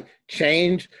have like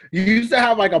changed, you used to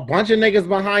have like a bunch of niggas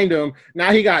behind him.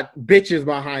 Now he got bitches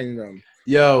behind him.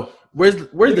 Yo, where's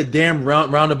the damn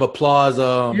round of applause?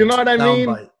 You know what I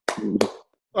mean?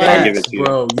 Yes,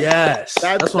 bro. Yes,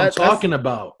 that's what I'm talking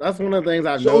about. That's one of the things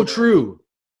I've so true.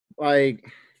 Like,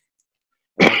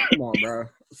 come on, bro.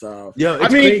 So yo, I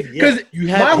mean, because you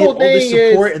have my whole thing all the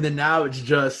support, and then now it's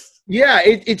just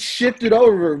it shifted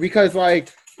over because like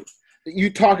you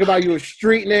talk about you a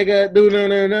street nigga,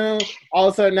 no. All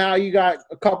of a sudden now you got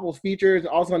a couple of features.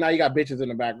 Also now you got bitches in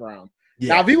the background.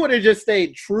 Yeah. Now if he would have just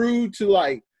stayed true to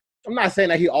like, I'm not saying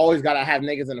that he always got to have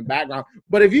niggas in the background,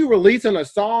 but if you releasing a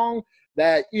song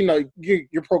that you know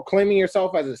you're proclaiming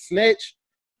yourself as a snitch,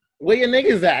 where your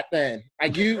niggas at then?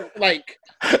 Like you like.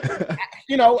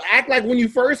 You know, act like when you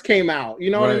first came out. You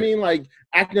know what I mean? Like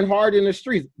acting hard in the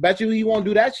streets. Bet you he won't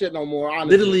do that shit no more.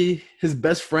 Honestly, literally, his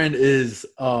best friend is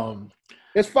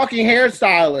his fucking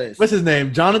hairstylist. What's his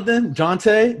name?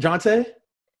 Jonte?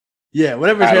 Yeah,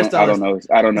 whatever his hairstylist.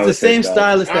 I don't know. It's the same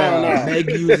stylist that Meg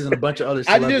uses and a bunch of other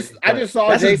celebrities. I just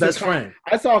saw that's Jason his best friend.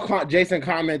 I saw Jason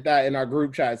comment that in our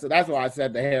group chat, so that's why I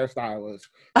said the hairstylist.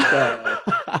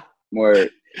 So, Word.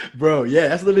 Bro, yeah,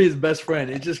 that's literally his best friend.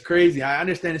 It's just crazy. I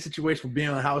understand the situation for being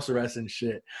on house arrest and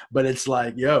shit, but it's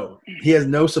like, yo, he has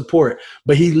no support.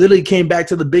 But he literally came back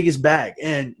to the biggest bag.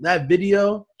 And that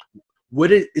video,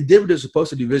 it did what it was supposed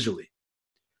to do visually.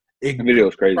 The video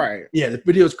was crazy. Right. Yeah, the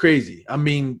video is crazy. I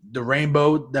mean, the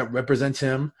rainbow that represents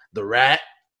him, the rat.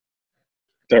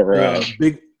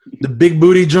 The big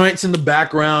booty joints in the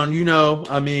background, you know.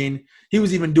 I mean, he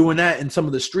was even doing that in some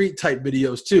of the street type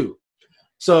videos too.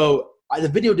 So the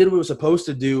video did what it was supposed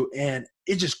to do, and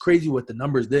it's just crazy what the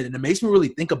numbers did. And it makes me really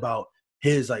think about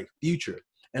his like future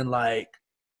and like,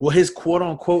 will his quote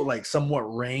unquote like somewhat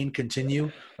reign continue?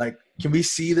 Like, can we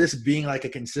see this being like a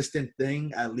consistent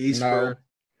thing at least for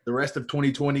the rest of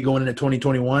 2020 going into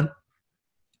 2021?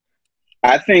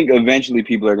 I think eventually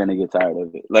people are gonna get tired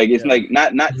of it. Like it's like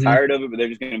not tired of it, but they're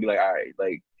just gonna be like, all right.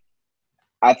 Like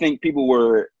I think people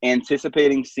were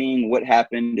anticipating seeing what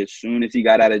happened as soon as he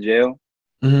got out of jail.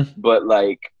 But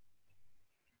like,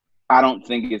 I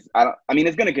mean,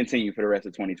 it's gonna continue for the rest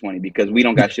of 2020 because we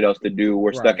don't got shit else to do.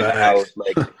 We're stuck in the house.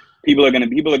 Like, people are gonna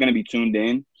be tuned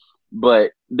in, but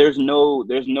there's no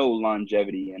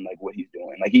longevity in like what he's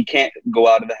doing. Like, he can't go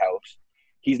out of the house.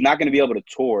 He's not gonna be able to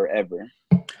tour ever.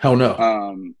 Hell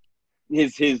no.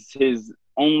 His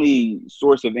only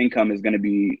source of income is gonna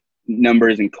be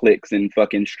numbers and clicks and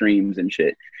fucking streams and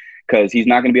shit. Because he's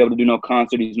not gonna be able to do no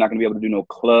concert. He's not gonna be able to do no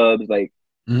clubs. Like.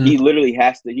 He literally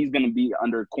he's going to be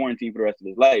under quarantine for the rest of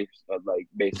his life. Like,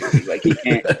 basically, like he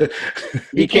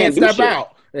can't step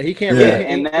out. He can't. Yeah,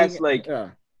 and that's like,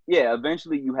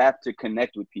 eventually you have to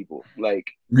connect with people, like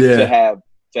to have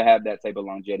that type of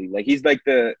longevity. Like he's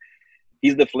the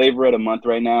flavor of the month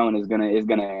right now, and is gonna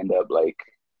end up like,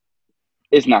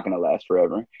 it's not gonna last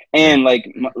forever. And like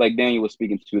Daniel was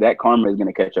speaking to, that karma is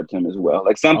gonna catch up to him as well.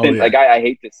 Like something like I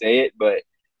hate to say it, but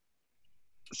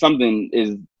something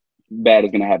is bad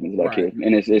is gonna happen to that kid,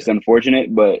 and it's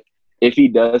unfortunate. But if he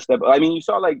does step, I mean, you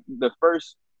saw like the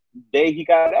first day he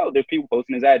got out, there's people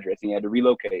posting his address, and he had to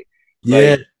relocate.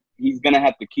 Yeah. Like, he's gonna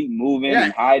have to keep moving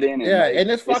and hiding. And and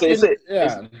it's fucking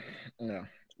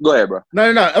Go ahead, bro.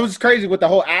 No. It was crazy with the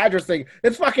whole address thing.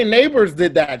 It's fucking neighbors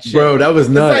did that shit. Bro, that was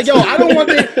nuts. It's like, yo, I don't want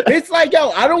this. It's like,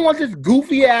 yo, I don't want this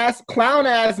goofy ass, clown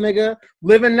ass nigga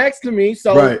living next to me.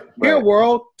 So here,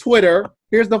 world, Twitter,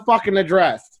 here's the fucking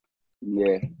address.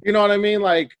 Yeah. You know what I mean?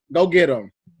 Like, go get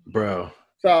him. Bro.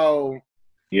 So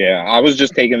yeah, I was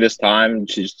just taking this time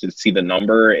just to see the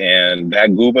number, and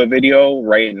that Gooba video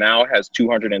right now has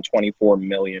 224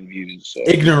 million views. So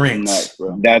ignorance.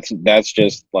 That's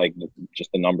just like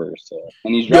just the numbers. So.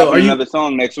 And he's dropping another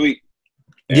song next week.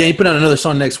 Yeah, he put out another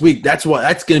song next week. That's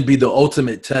going to be the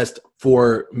ultimate test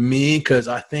for me, because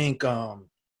I think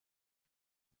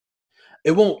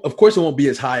it won't be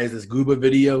as high as this Gooba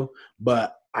video,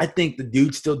 but I think the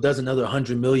dude still does another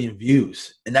 100 million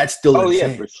views, and that's still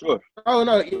insane. Yeah, for sure. Oh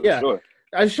no, yeah. Sure.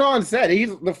 As Sean said,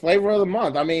 he's the flavor of the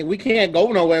month. I mean, we can't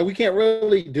go nowhere. We can't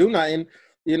really do nothing,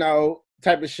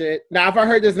 type of shit. Now, if I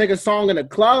heard this nigga's song in a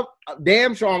club,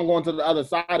 damn sure I'm going to the other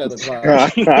side of the club.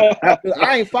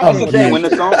 I ain't fucking with that. When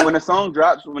the song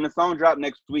drops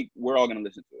next week, we're all gonna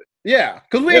listen to it. Yeah,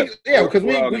 because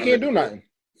we can't do nothing.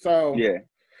 So yeah.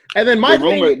 And then my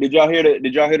rumor, did y'all hear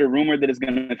the rumor that it's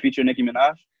gonna feature Nicki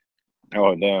Minaj?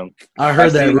 Oh damn! I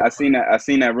heard that. I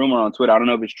seen that rumor on Twitter. I don't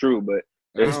know if it's true, but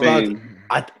they're saying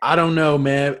I don't know,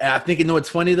 man. I think what's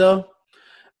funny though.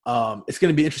 It's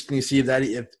gonna be interesting to see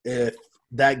if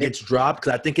that gets dropped,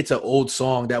 because I think it's an old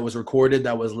song that was recorded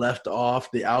that was left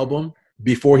off the album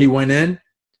before he went in.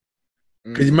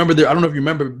 Because remember, I don't know if you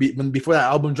remember before that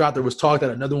album dropped, there was talk that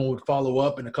another one would follow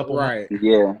up in a couple. Right. Months.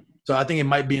 Yeah. So I think it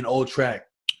might be an old track.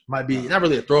 Might be not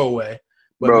really a throwaway.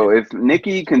 But bro, if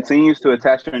Nicki continues to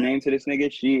attach her name to this nigga,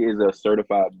 she is a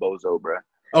certified bozo, bro.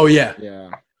 Oh yeah. Yeah.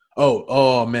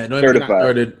 Oh man. No,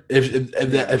 certified.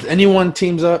 If anyone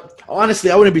teams up,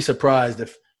 honestly, I wouldn't be surprised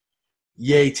if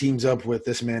Ye teams up with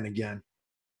this man again.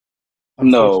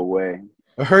 No way.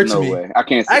 It hurts me. No way. I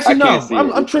can't see. Actually, I can't see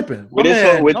I'm tripping. With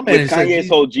Kanye's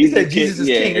whole Jesus Jesus is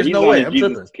king. There's he's no way. I'm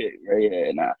tripping. Kid, right?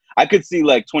 Yeah, nah. I could see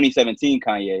like 2017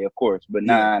 Kanye, of course, but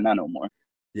not no more.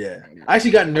 Yeah, I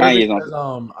actually got nervous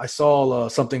because I saw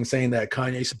something saying that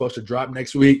Kanye's supposed to drop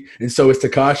next week, and so is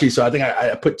Tekashi. So I think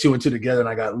I put two and two together, and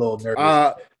I got a little nervous.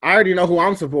 I already know who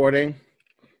I'm supporting.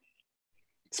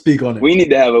 Speak on it. We need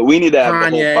to have the whole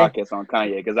Kanye. podcast on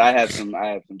Kanye, because I have some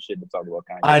shit to talk about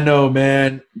Kanye. I know,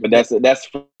 man, but that's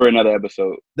for another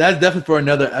episode. That's definitely for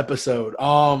another episode.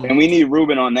 And we need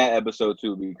Ruben on that episode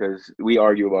too, because we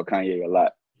argue about Kanye a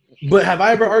lot. But have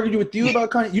I ever argued with you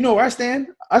about Kanye? You know where I stand.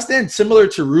 I stand similar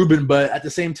to Ruben, but at the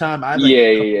same time,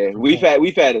 yeah. We've had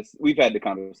the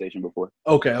conversation before.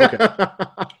 Okay,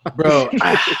 bro.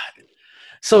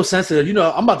 So sensitive.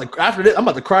 I'm about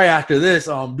to cry after this.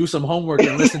 Do some homework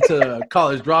and listen to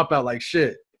College Dropout like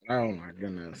shit. Oh my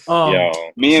goodness.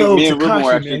 Me and Ruben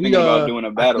were actually thinking about doing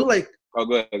a battle.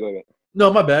 Go ahead.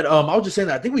 No, my bad. I was just saying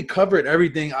that I think we covered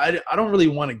everything. I don't really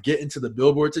want to get into the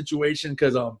Billboard situation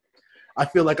because I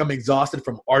feel like I'm exhausted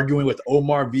from arguing with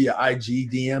Omar via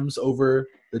IG DMs over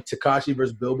the Tekashi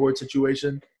versus Billboard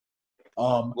situation.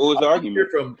 What was the argument? Hear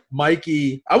from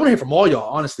Mikey. I want to hear from all y'all,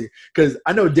 honestly, because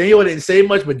I know Daniel didn't say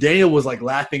much, but Daniel was like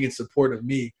laughing in support of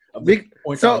me.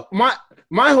 So my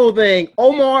whole thing,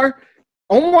 Omar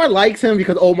likes him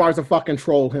because Omar's a fucking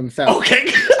troll himself.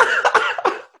 Okay.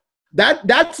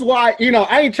 That's why,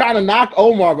 I ain't trying to knock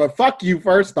Omar, but fuck you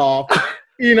first off.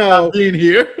 I'm being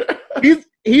here.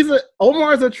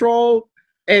 Omar's a troll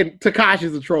and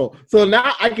Tekashi's a troll. So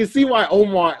now I can see why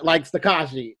Omar likes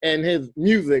Tekashi and his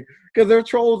music, because they're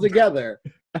trolls together.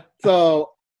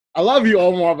 So I love you,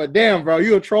 Omar, but damn, bro,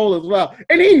 you a troll as well.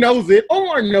 And he knows it.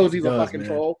 Omar knows he's a fucking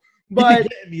troll. But he be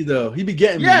getting me though. He be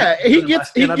getting me. Yeah, he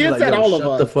gets at all of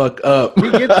us. Shut the fuck up.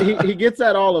 he gets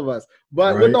at all of us.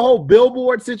 But with the whole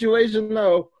Billboard situation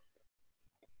though,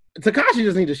 Tekashi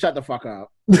just needs to shut the fuck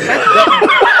up.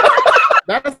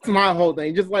 That's my whole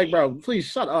thing. Just like, bro, please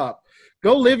shut up.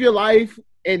 Go live your life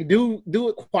and do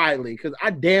it quietly, because I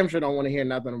damn sure don't want to hear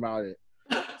nothing about it.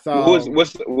 So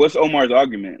what's Omar's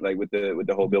argument like with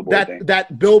the whole Billboard thing?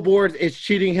 That Billboard is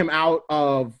cheating him out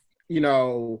of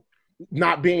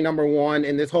not being number one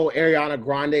in this whole Ariana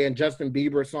Grande and Justin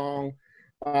Bieber song.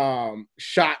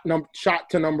 Shot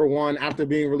to number one after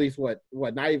being released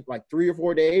not even like 3 or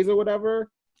 4 days or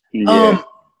whatever. Yeah.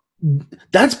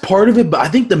 That's part of it, but I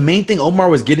think the main thing Omar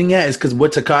was getting at is because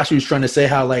what Tekashi was trying to say,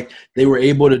 how like they were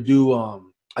able to do I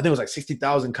think it was like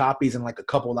 60,000 copies in like a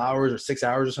couple hours or 6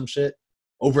 hours or some shit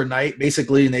overnight,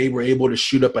 basically, and they were able to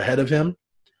shoot up ahead of him.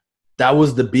 That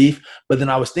was the beef. But then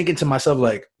I was thinking to myself,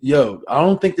 like, yo, I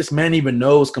don't think this man even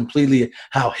knows completely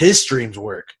how his streams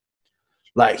work.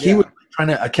 Like he trying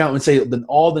to account and say that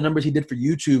all the numbers he did for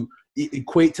YouTube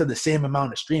equate to the same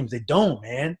amount of streams. They don't,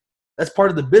 man. That's part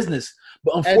of the business.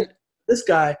 But unfortunately, this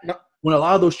guy, when a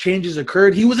lot of those changes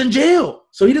occurred, he was in jail,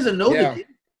 so he doesn't know that.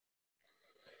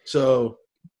 So,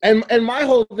 and my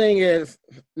whole thing is,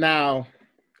 now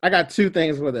I got two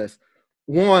things with this.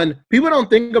 One, people don't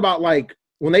think about, like,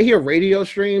 when they hear radio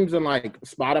streams and like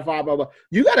Spotify, blah blah.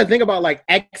 You got to think about like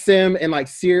XM and like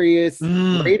Sirius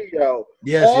Radio.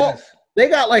 Yes. They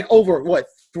got like over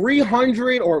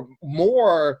 300 or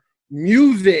more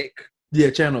music.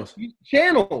 Channels.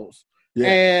 Yeah.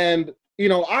 And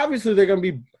obviously they're gonna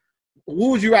be.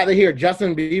 Who would you rather hear,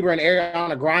 Justin Bieber and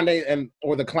Ariana Grande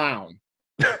or the Clown?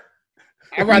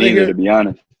 I'd rather hear. To be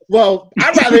honest. Well,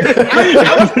 I'd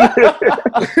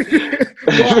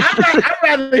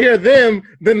rather hear them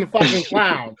than the fucking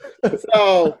Clown.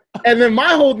 So, and then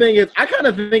my whole thing is, I kind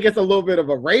of think it's a little bit of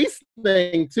a race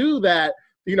thing too that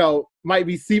might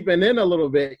be seeping in a little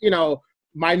bit.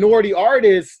 Minority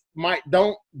artists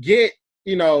don't get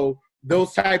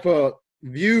those type of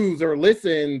views or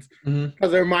listens because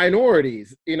they're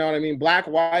minorities. You know what I mean? Black,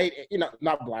 white,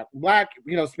 not black,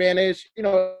 Spanish,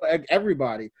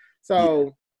 everybody.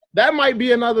 So. That might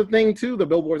be another thing too. The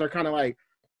billboards are kind of like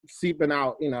seeping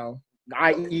out,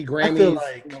 i.e. Grammys. I feel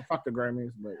like, fuck the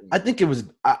Grammys. But, I think it was.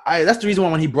 That's the reason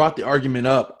why when he brought the argument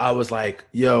up, I was like,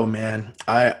 "Yo, man,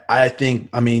 I think.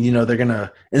 I mean, they're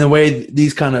gonna, in a way,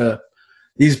 these powerhouses,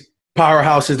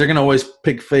 they're gonna always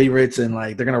pick favorites and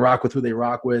like they're gonna rock with who they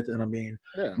rock with. And I mean,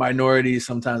 minorities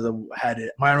sometimes have had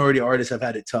it. Minority artists have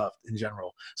had it tough in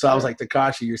general. So I was like,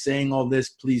 Tekashi, you're saying all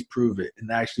this. Please prove it,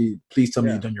 and actually, please tell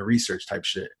me you've done your research, type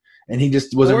shit. And he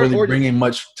just wasn't really bringing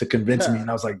much to convince me. And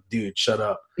I was like, dude, shut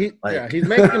up. He's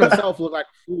making himself look like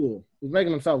a fool. He's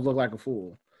making himself look like a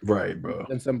fool. Right, bro.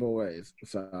 In simple ways.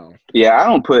 So I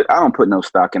don't put no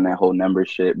stock in that whole number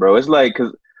shit, bro. It's like,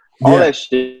 because all that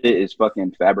shit is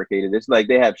fucking fabricated. It's like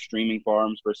they have streaming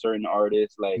farms for certain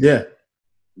artists. Like, the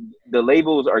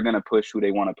labels are gonna push who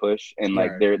they want to push, and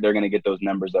like they're gonna get those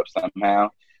numbers up somehow.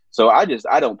 So I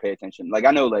don't pay attention. Like,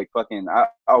 I know, like, fucking, I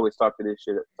always talk to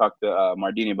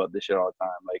Mardini about this shit all the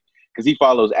time. Like, because he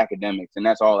follows academics, and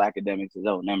that's all academics is,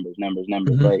 numbers.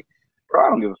 Like, bro, I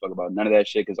don't give a fuck about none of that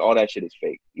shit, because all that shit is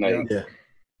fake. Like,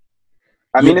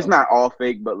 I mean, it's not all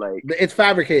fake, but, like. It's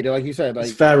fabricated, like you said. Like,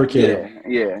 it's fabricated.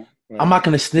 Yeah. I'm not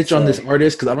going to snitch on this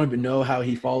artist, because I don't even know how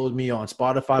he followed me on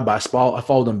Spotify, but I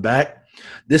followed him back.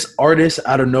 This artist,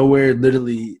 out of nowhere,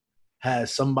 literally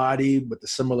has somebody with a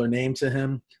similar name to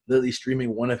him literally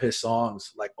streaming one of his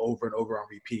songs like over and over on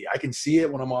repeat. I can see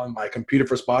it when I'm on my computer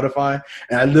for Spotify,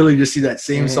 and I literally just see that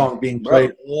same song being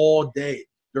played all day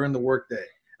during the workday.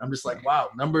 I'm just like, wow,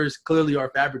 numbers clearly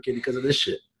are fabricated because of this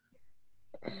shit.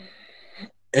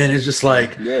 And it's just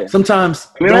like sometimes.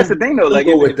 I mean, that's the thing though. Like,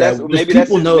 maybe that's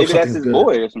his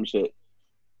boy or some shit.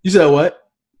 You said what?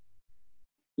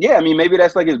 Yeah, I mean, maybe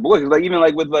that's like his boy. Cause like, even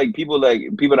like with like people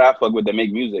that I fuck with that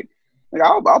make music. Like,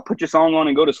 I'll put your song on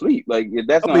and go to sleep. Like, if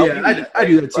that's not I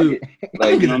do that too. Like,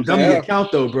 I think it's a dummy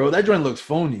account though, bro. That joint looks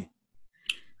phony.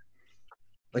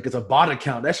 Like, it's a bot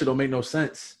account. That shit don't make no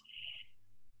sense.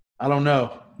 I don't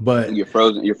know, but you're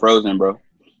frozen, bro.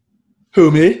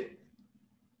 Who, me?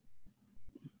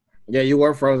 Yeah, you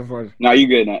were frozen. No, you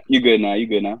good now.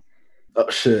 Oh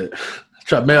shit.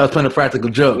 Maybe I was playing a practical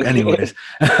joke. Anyways.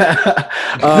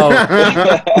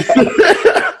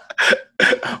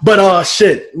 But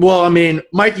shit. Well, I mean,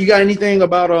 Mike, you got anything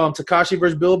about Tekashi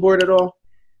versus Billboard at all?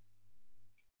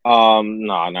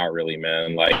 No, not really,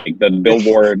 man. Like, the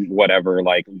Billboard, whatever.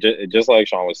 Like, just like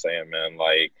Sean was saying, man.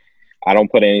 Like, I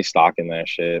don't put any stock in that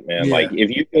shit, man. Yeah. Like,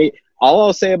 all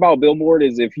I'll say about Billboard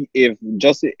is if you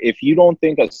don't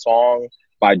think a song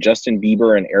by Justin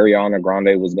Bieber and Ariana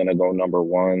Grande was gonna go number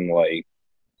one, like,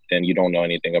 then you don't know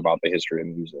anything about the history of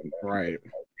music, man. Right.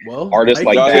 Well, artists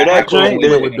like that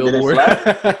with Billboard.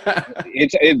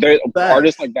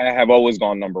 Artists like that have always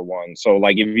gone number one. So,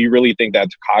 like, if you really think that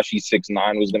Tekashi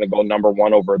 6ix9ine was going to go number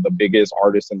one over the biggest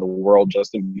artist in the world,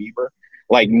 Justin Bieber,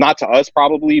 like, not to us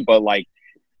probably, but like,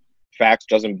 facts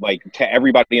doesn't, like, to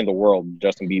everybody in the world,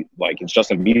 Justin Bieber, like, it's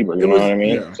Justin Bieber. You know what I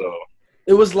mean? Yeah. So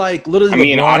it was like literally. I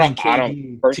mean, I don't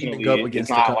personally teaming up against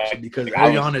Tekashi like, because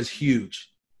Ariana is huge.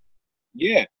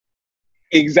 Yeah.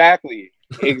 Exactly.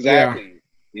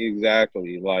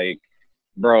 Exactly. Like,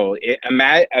 bro,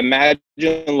 imagine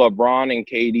LeBron and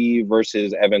KD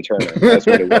versus Evan Turner. That's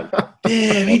what it was.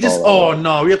 Damn, he just. Oh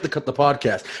no, we have to cut the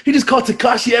podcast. He just called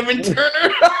Tekashi Evan Turner.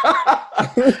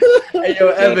 Hey, yo,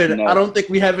 Evan. I don't think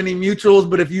we have any mutuals,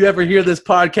 but if you ever hear this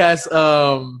podcast,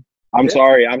 I'm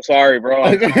sorry, bro.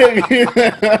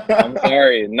 I'm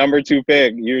sorry. Number 2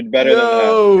 pick. You're better than that.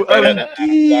 You're better than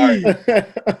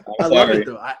that. I'm I sorry. love it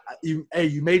though. You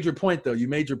made your point though. You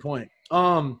made your point.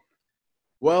 Well,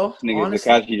 Nigga,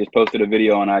 honestly, Tekashi just posted a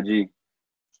video on IG.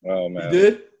 Oh you man.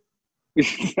 did, I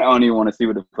don't even want to see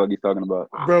what the fuck he's talking about.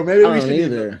 bro. Maybe I we don't should.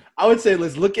 either. I would say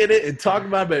let's look at it and talk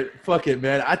about it. But fuck it,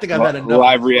 man. I think I've had enough.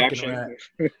 Live of this reaction. fucking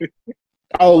rant.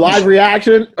 Oh, live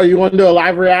reaction? Are you want to do a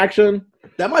live reaction?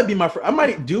 That might be my. I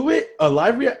might do it a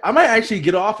live. I might actually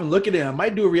get off and look at it. I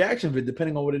might do a reaction vid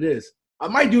depending on what it is. I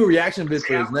might do a reaction vid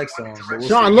for his next song. But we'll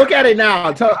Sean, see. look at it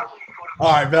now.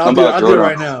 All right, but I'll do it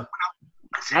right now.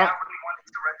 That's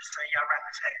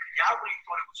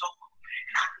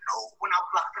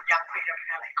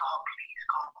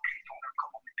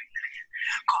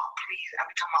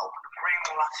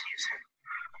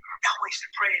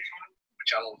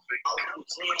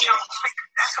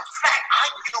a fact.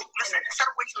 Listen, instead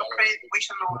of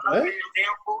wasting on nothing,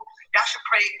 damn fool, y'all should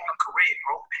pray on a career,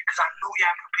 bro. Because I know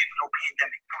y'all prepared for no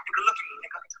pandemic. Nigga, look at me,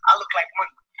 nigga. I look like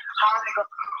money. How a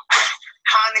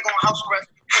nigga on house arrest?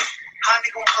 How a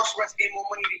nigga on house arrest get more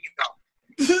money than you got?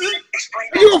 Explain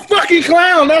that. You a fucking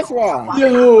clown, that's why.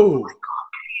 Yo. Like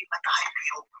a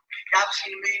IPO. Y'all ever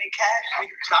seen a million in cash?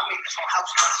 Nigga, I made this on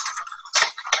house arrest.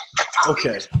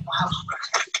 Okay.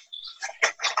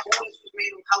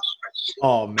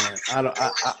 Oh man, I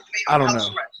don't know.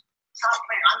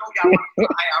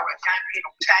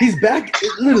 He's back.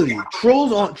 Literally,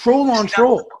 troll on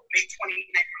troll.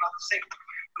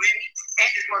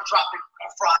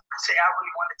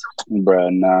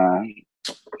 Bruh, nah.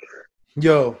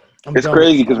 Yo, It's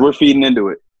crazy because we're feeding into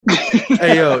it.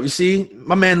 Hey yo, you see,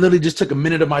 my man literally just took a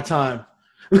minute of my time.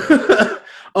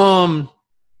 I'm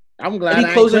glad.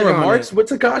 Any closing remarks with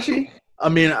Tekashi? I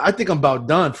mean, I think I'm about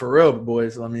done for real,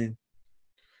 boys. I mean,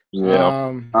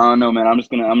 yeah. I don't know, man. I'm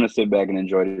gonna sit back and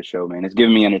enjoy the show, man. It's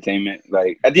giving me entertainment.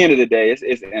 Like at the end of the day,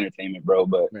 it's entertainment, bro.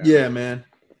 But yeah, man.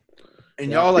 And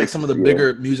y'all like some of the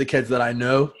bigger music heads that I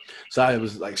know, so I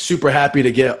was like super happy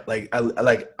to get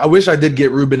I wish I did get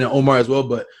Ruben and Omar as well,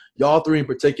 but y'all three in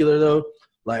particular though,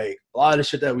 like a lot of the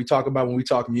shit that we talk about when we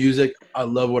talk music, I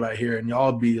love what I hear, and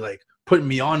y'all be like putting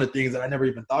me on to things that I never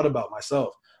even thought about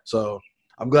myself. So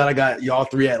I'm glad I got y'all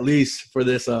three at least for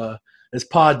this this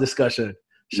pod discussion.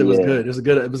 Shit was good.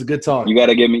 It was a good talk. You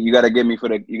gotta get me for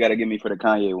the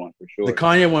Kanye one for sure. The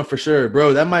Kanye one for sure,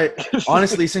 bro. That might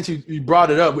honestly, since you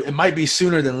brought it up, it might be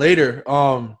sooner than later.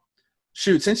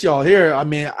 Shoot, since y'all here, I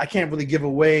mean, I can't really give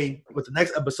away what the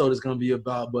next episode is gonna be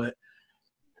about, but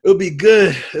it'll be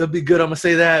good. It'll be good. I'm gonna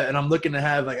say that, and I'm looking to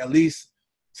have like at least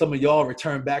some of y'all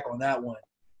return back on that one,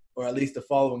 or at least the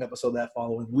following episode that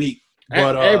following week.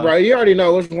 But, hey, bro, you already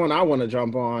know which one I want to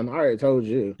jump on. I already told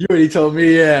you. You already told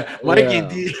me, yeah. Mikey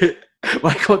and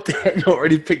Michael and Daniel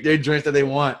already picked their drinks that they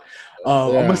want.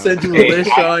 I'm going to send you a list,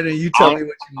 Sean, and you tell me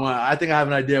what you want. I think I have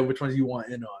an idea of which ones you want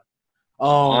in on.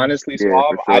 Honestly, Swab,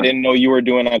 sure. I didn't know you were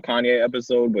doing a Kanye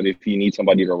episode, but if you need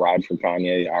somebody to ride for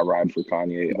Kanye, I ride for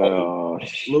Kanye. Low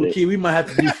key, we might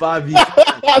have to do 5v.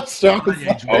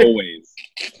 Always.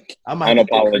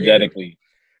 Unapologetically.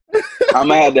 I'm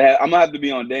gonna have to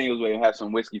be on Daniel's way and have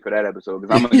some whiskey for that episode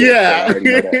because I'm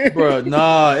gonna bro.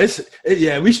 Nah,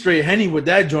 we straight Henny with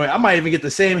that joint. I might even get the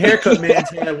same haircut man's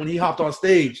had when he hopped on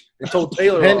stage and told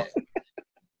Taylor off.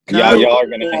 Y'all are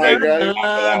gonna hate me.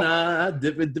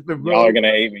 Different, bro. Y'all are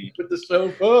gonna hate me. Put the show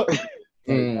up.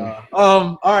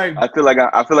 All right. I feel like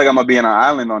I'm gonna be in an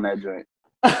island on that joint.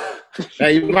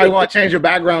 Hey, you might want to change your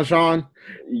background, Sean.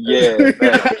 Yeah.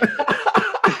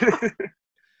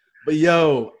 But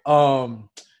yo,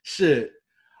 shit.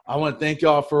 I want to thank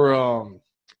y'all for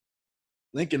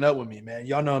linking up with me, man.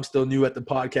 Y'all know I'm still new at the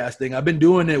podcast thing. I've been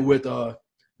doing it with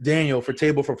Daniel for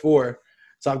Table for Four,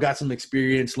 so I've got some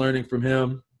experience learning from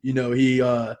him. You know, he's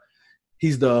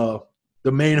the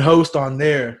main host on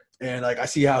there, and like I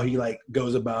see how he like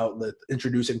goes about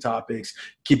introducing topics,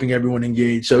 keeping everyone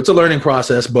engaged. So it's a learning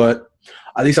process, but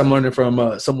at least I'm learning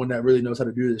from someone that really knows how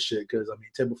to do this shit. Because I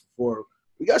mean, Table for Four.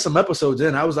 We got some episodes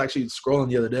in. I was actually scrolling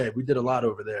the other day. We did a lot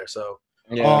over there. So,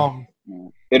 it'll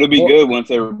be good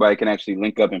once everybody can actually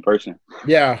link up in person.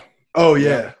 Yeah. Oh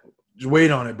yeah. Just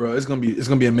wait on it, bro. It's gonna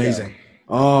be amazing.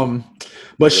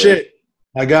 But shit,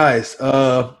 my guys.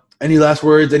 Any last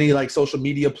words? Any like social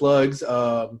media plugs?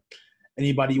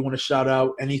 Anybody you want to shout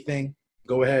out? Anything?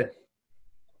 Go ahead.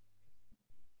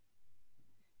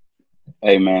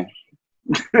 Hey man.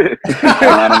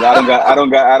 I don't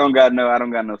got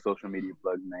no social media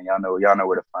plugs, man. Y'all know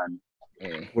where to find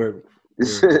me. Well,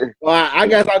 I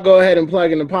guess I'll go ahead and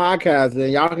plug in the podcast,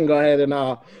 and y'all can go ahead and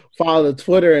follow the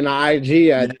Twitter and the IG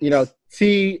at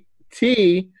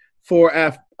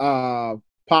TT4F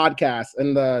podcast,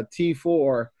 and the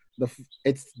T4,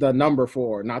 it's the number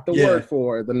 4, not the word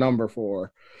 4, the number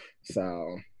 4.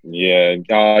 So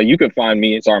yeah, you can find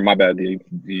me. Sorry, my bad, D.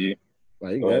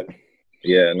 Good.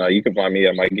 Yeah, no, you can find me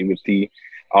at Mikey with T.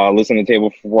 Listen to Table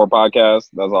for 4 podcast.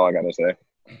 That's all I gotta say.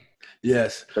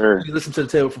 Yes, sure. You listen to the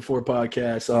Table for 4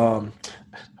 podcast.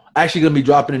 Actually gonna be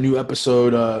dropping a new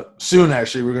episode soon.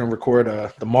 Actually, we're gonna record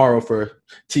tomorrow for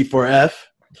T4F.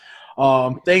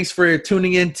 Thanks for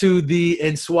tuning into the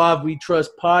In Suave We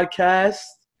Trust podcast.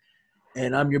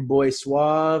 And I'm your boy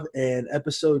Suave, and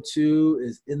episode 2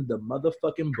 is in the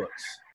motherfucking books.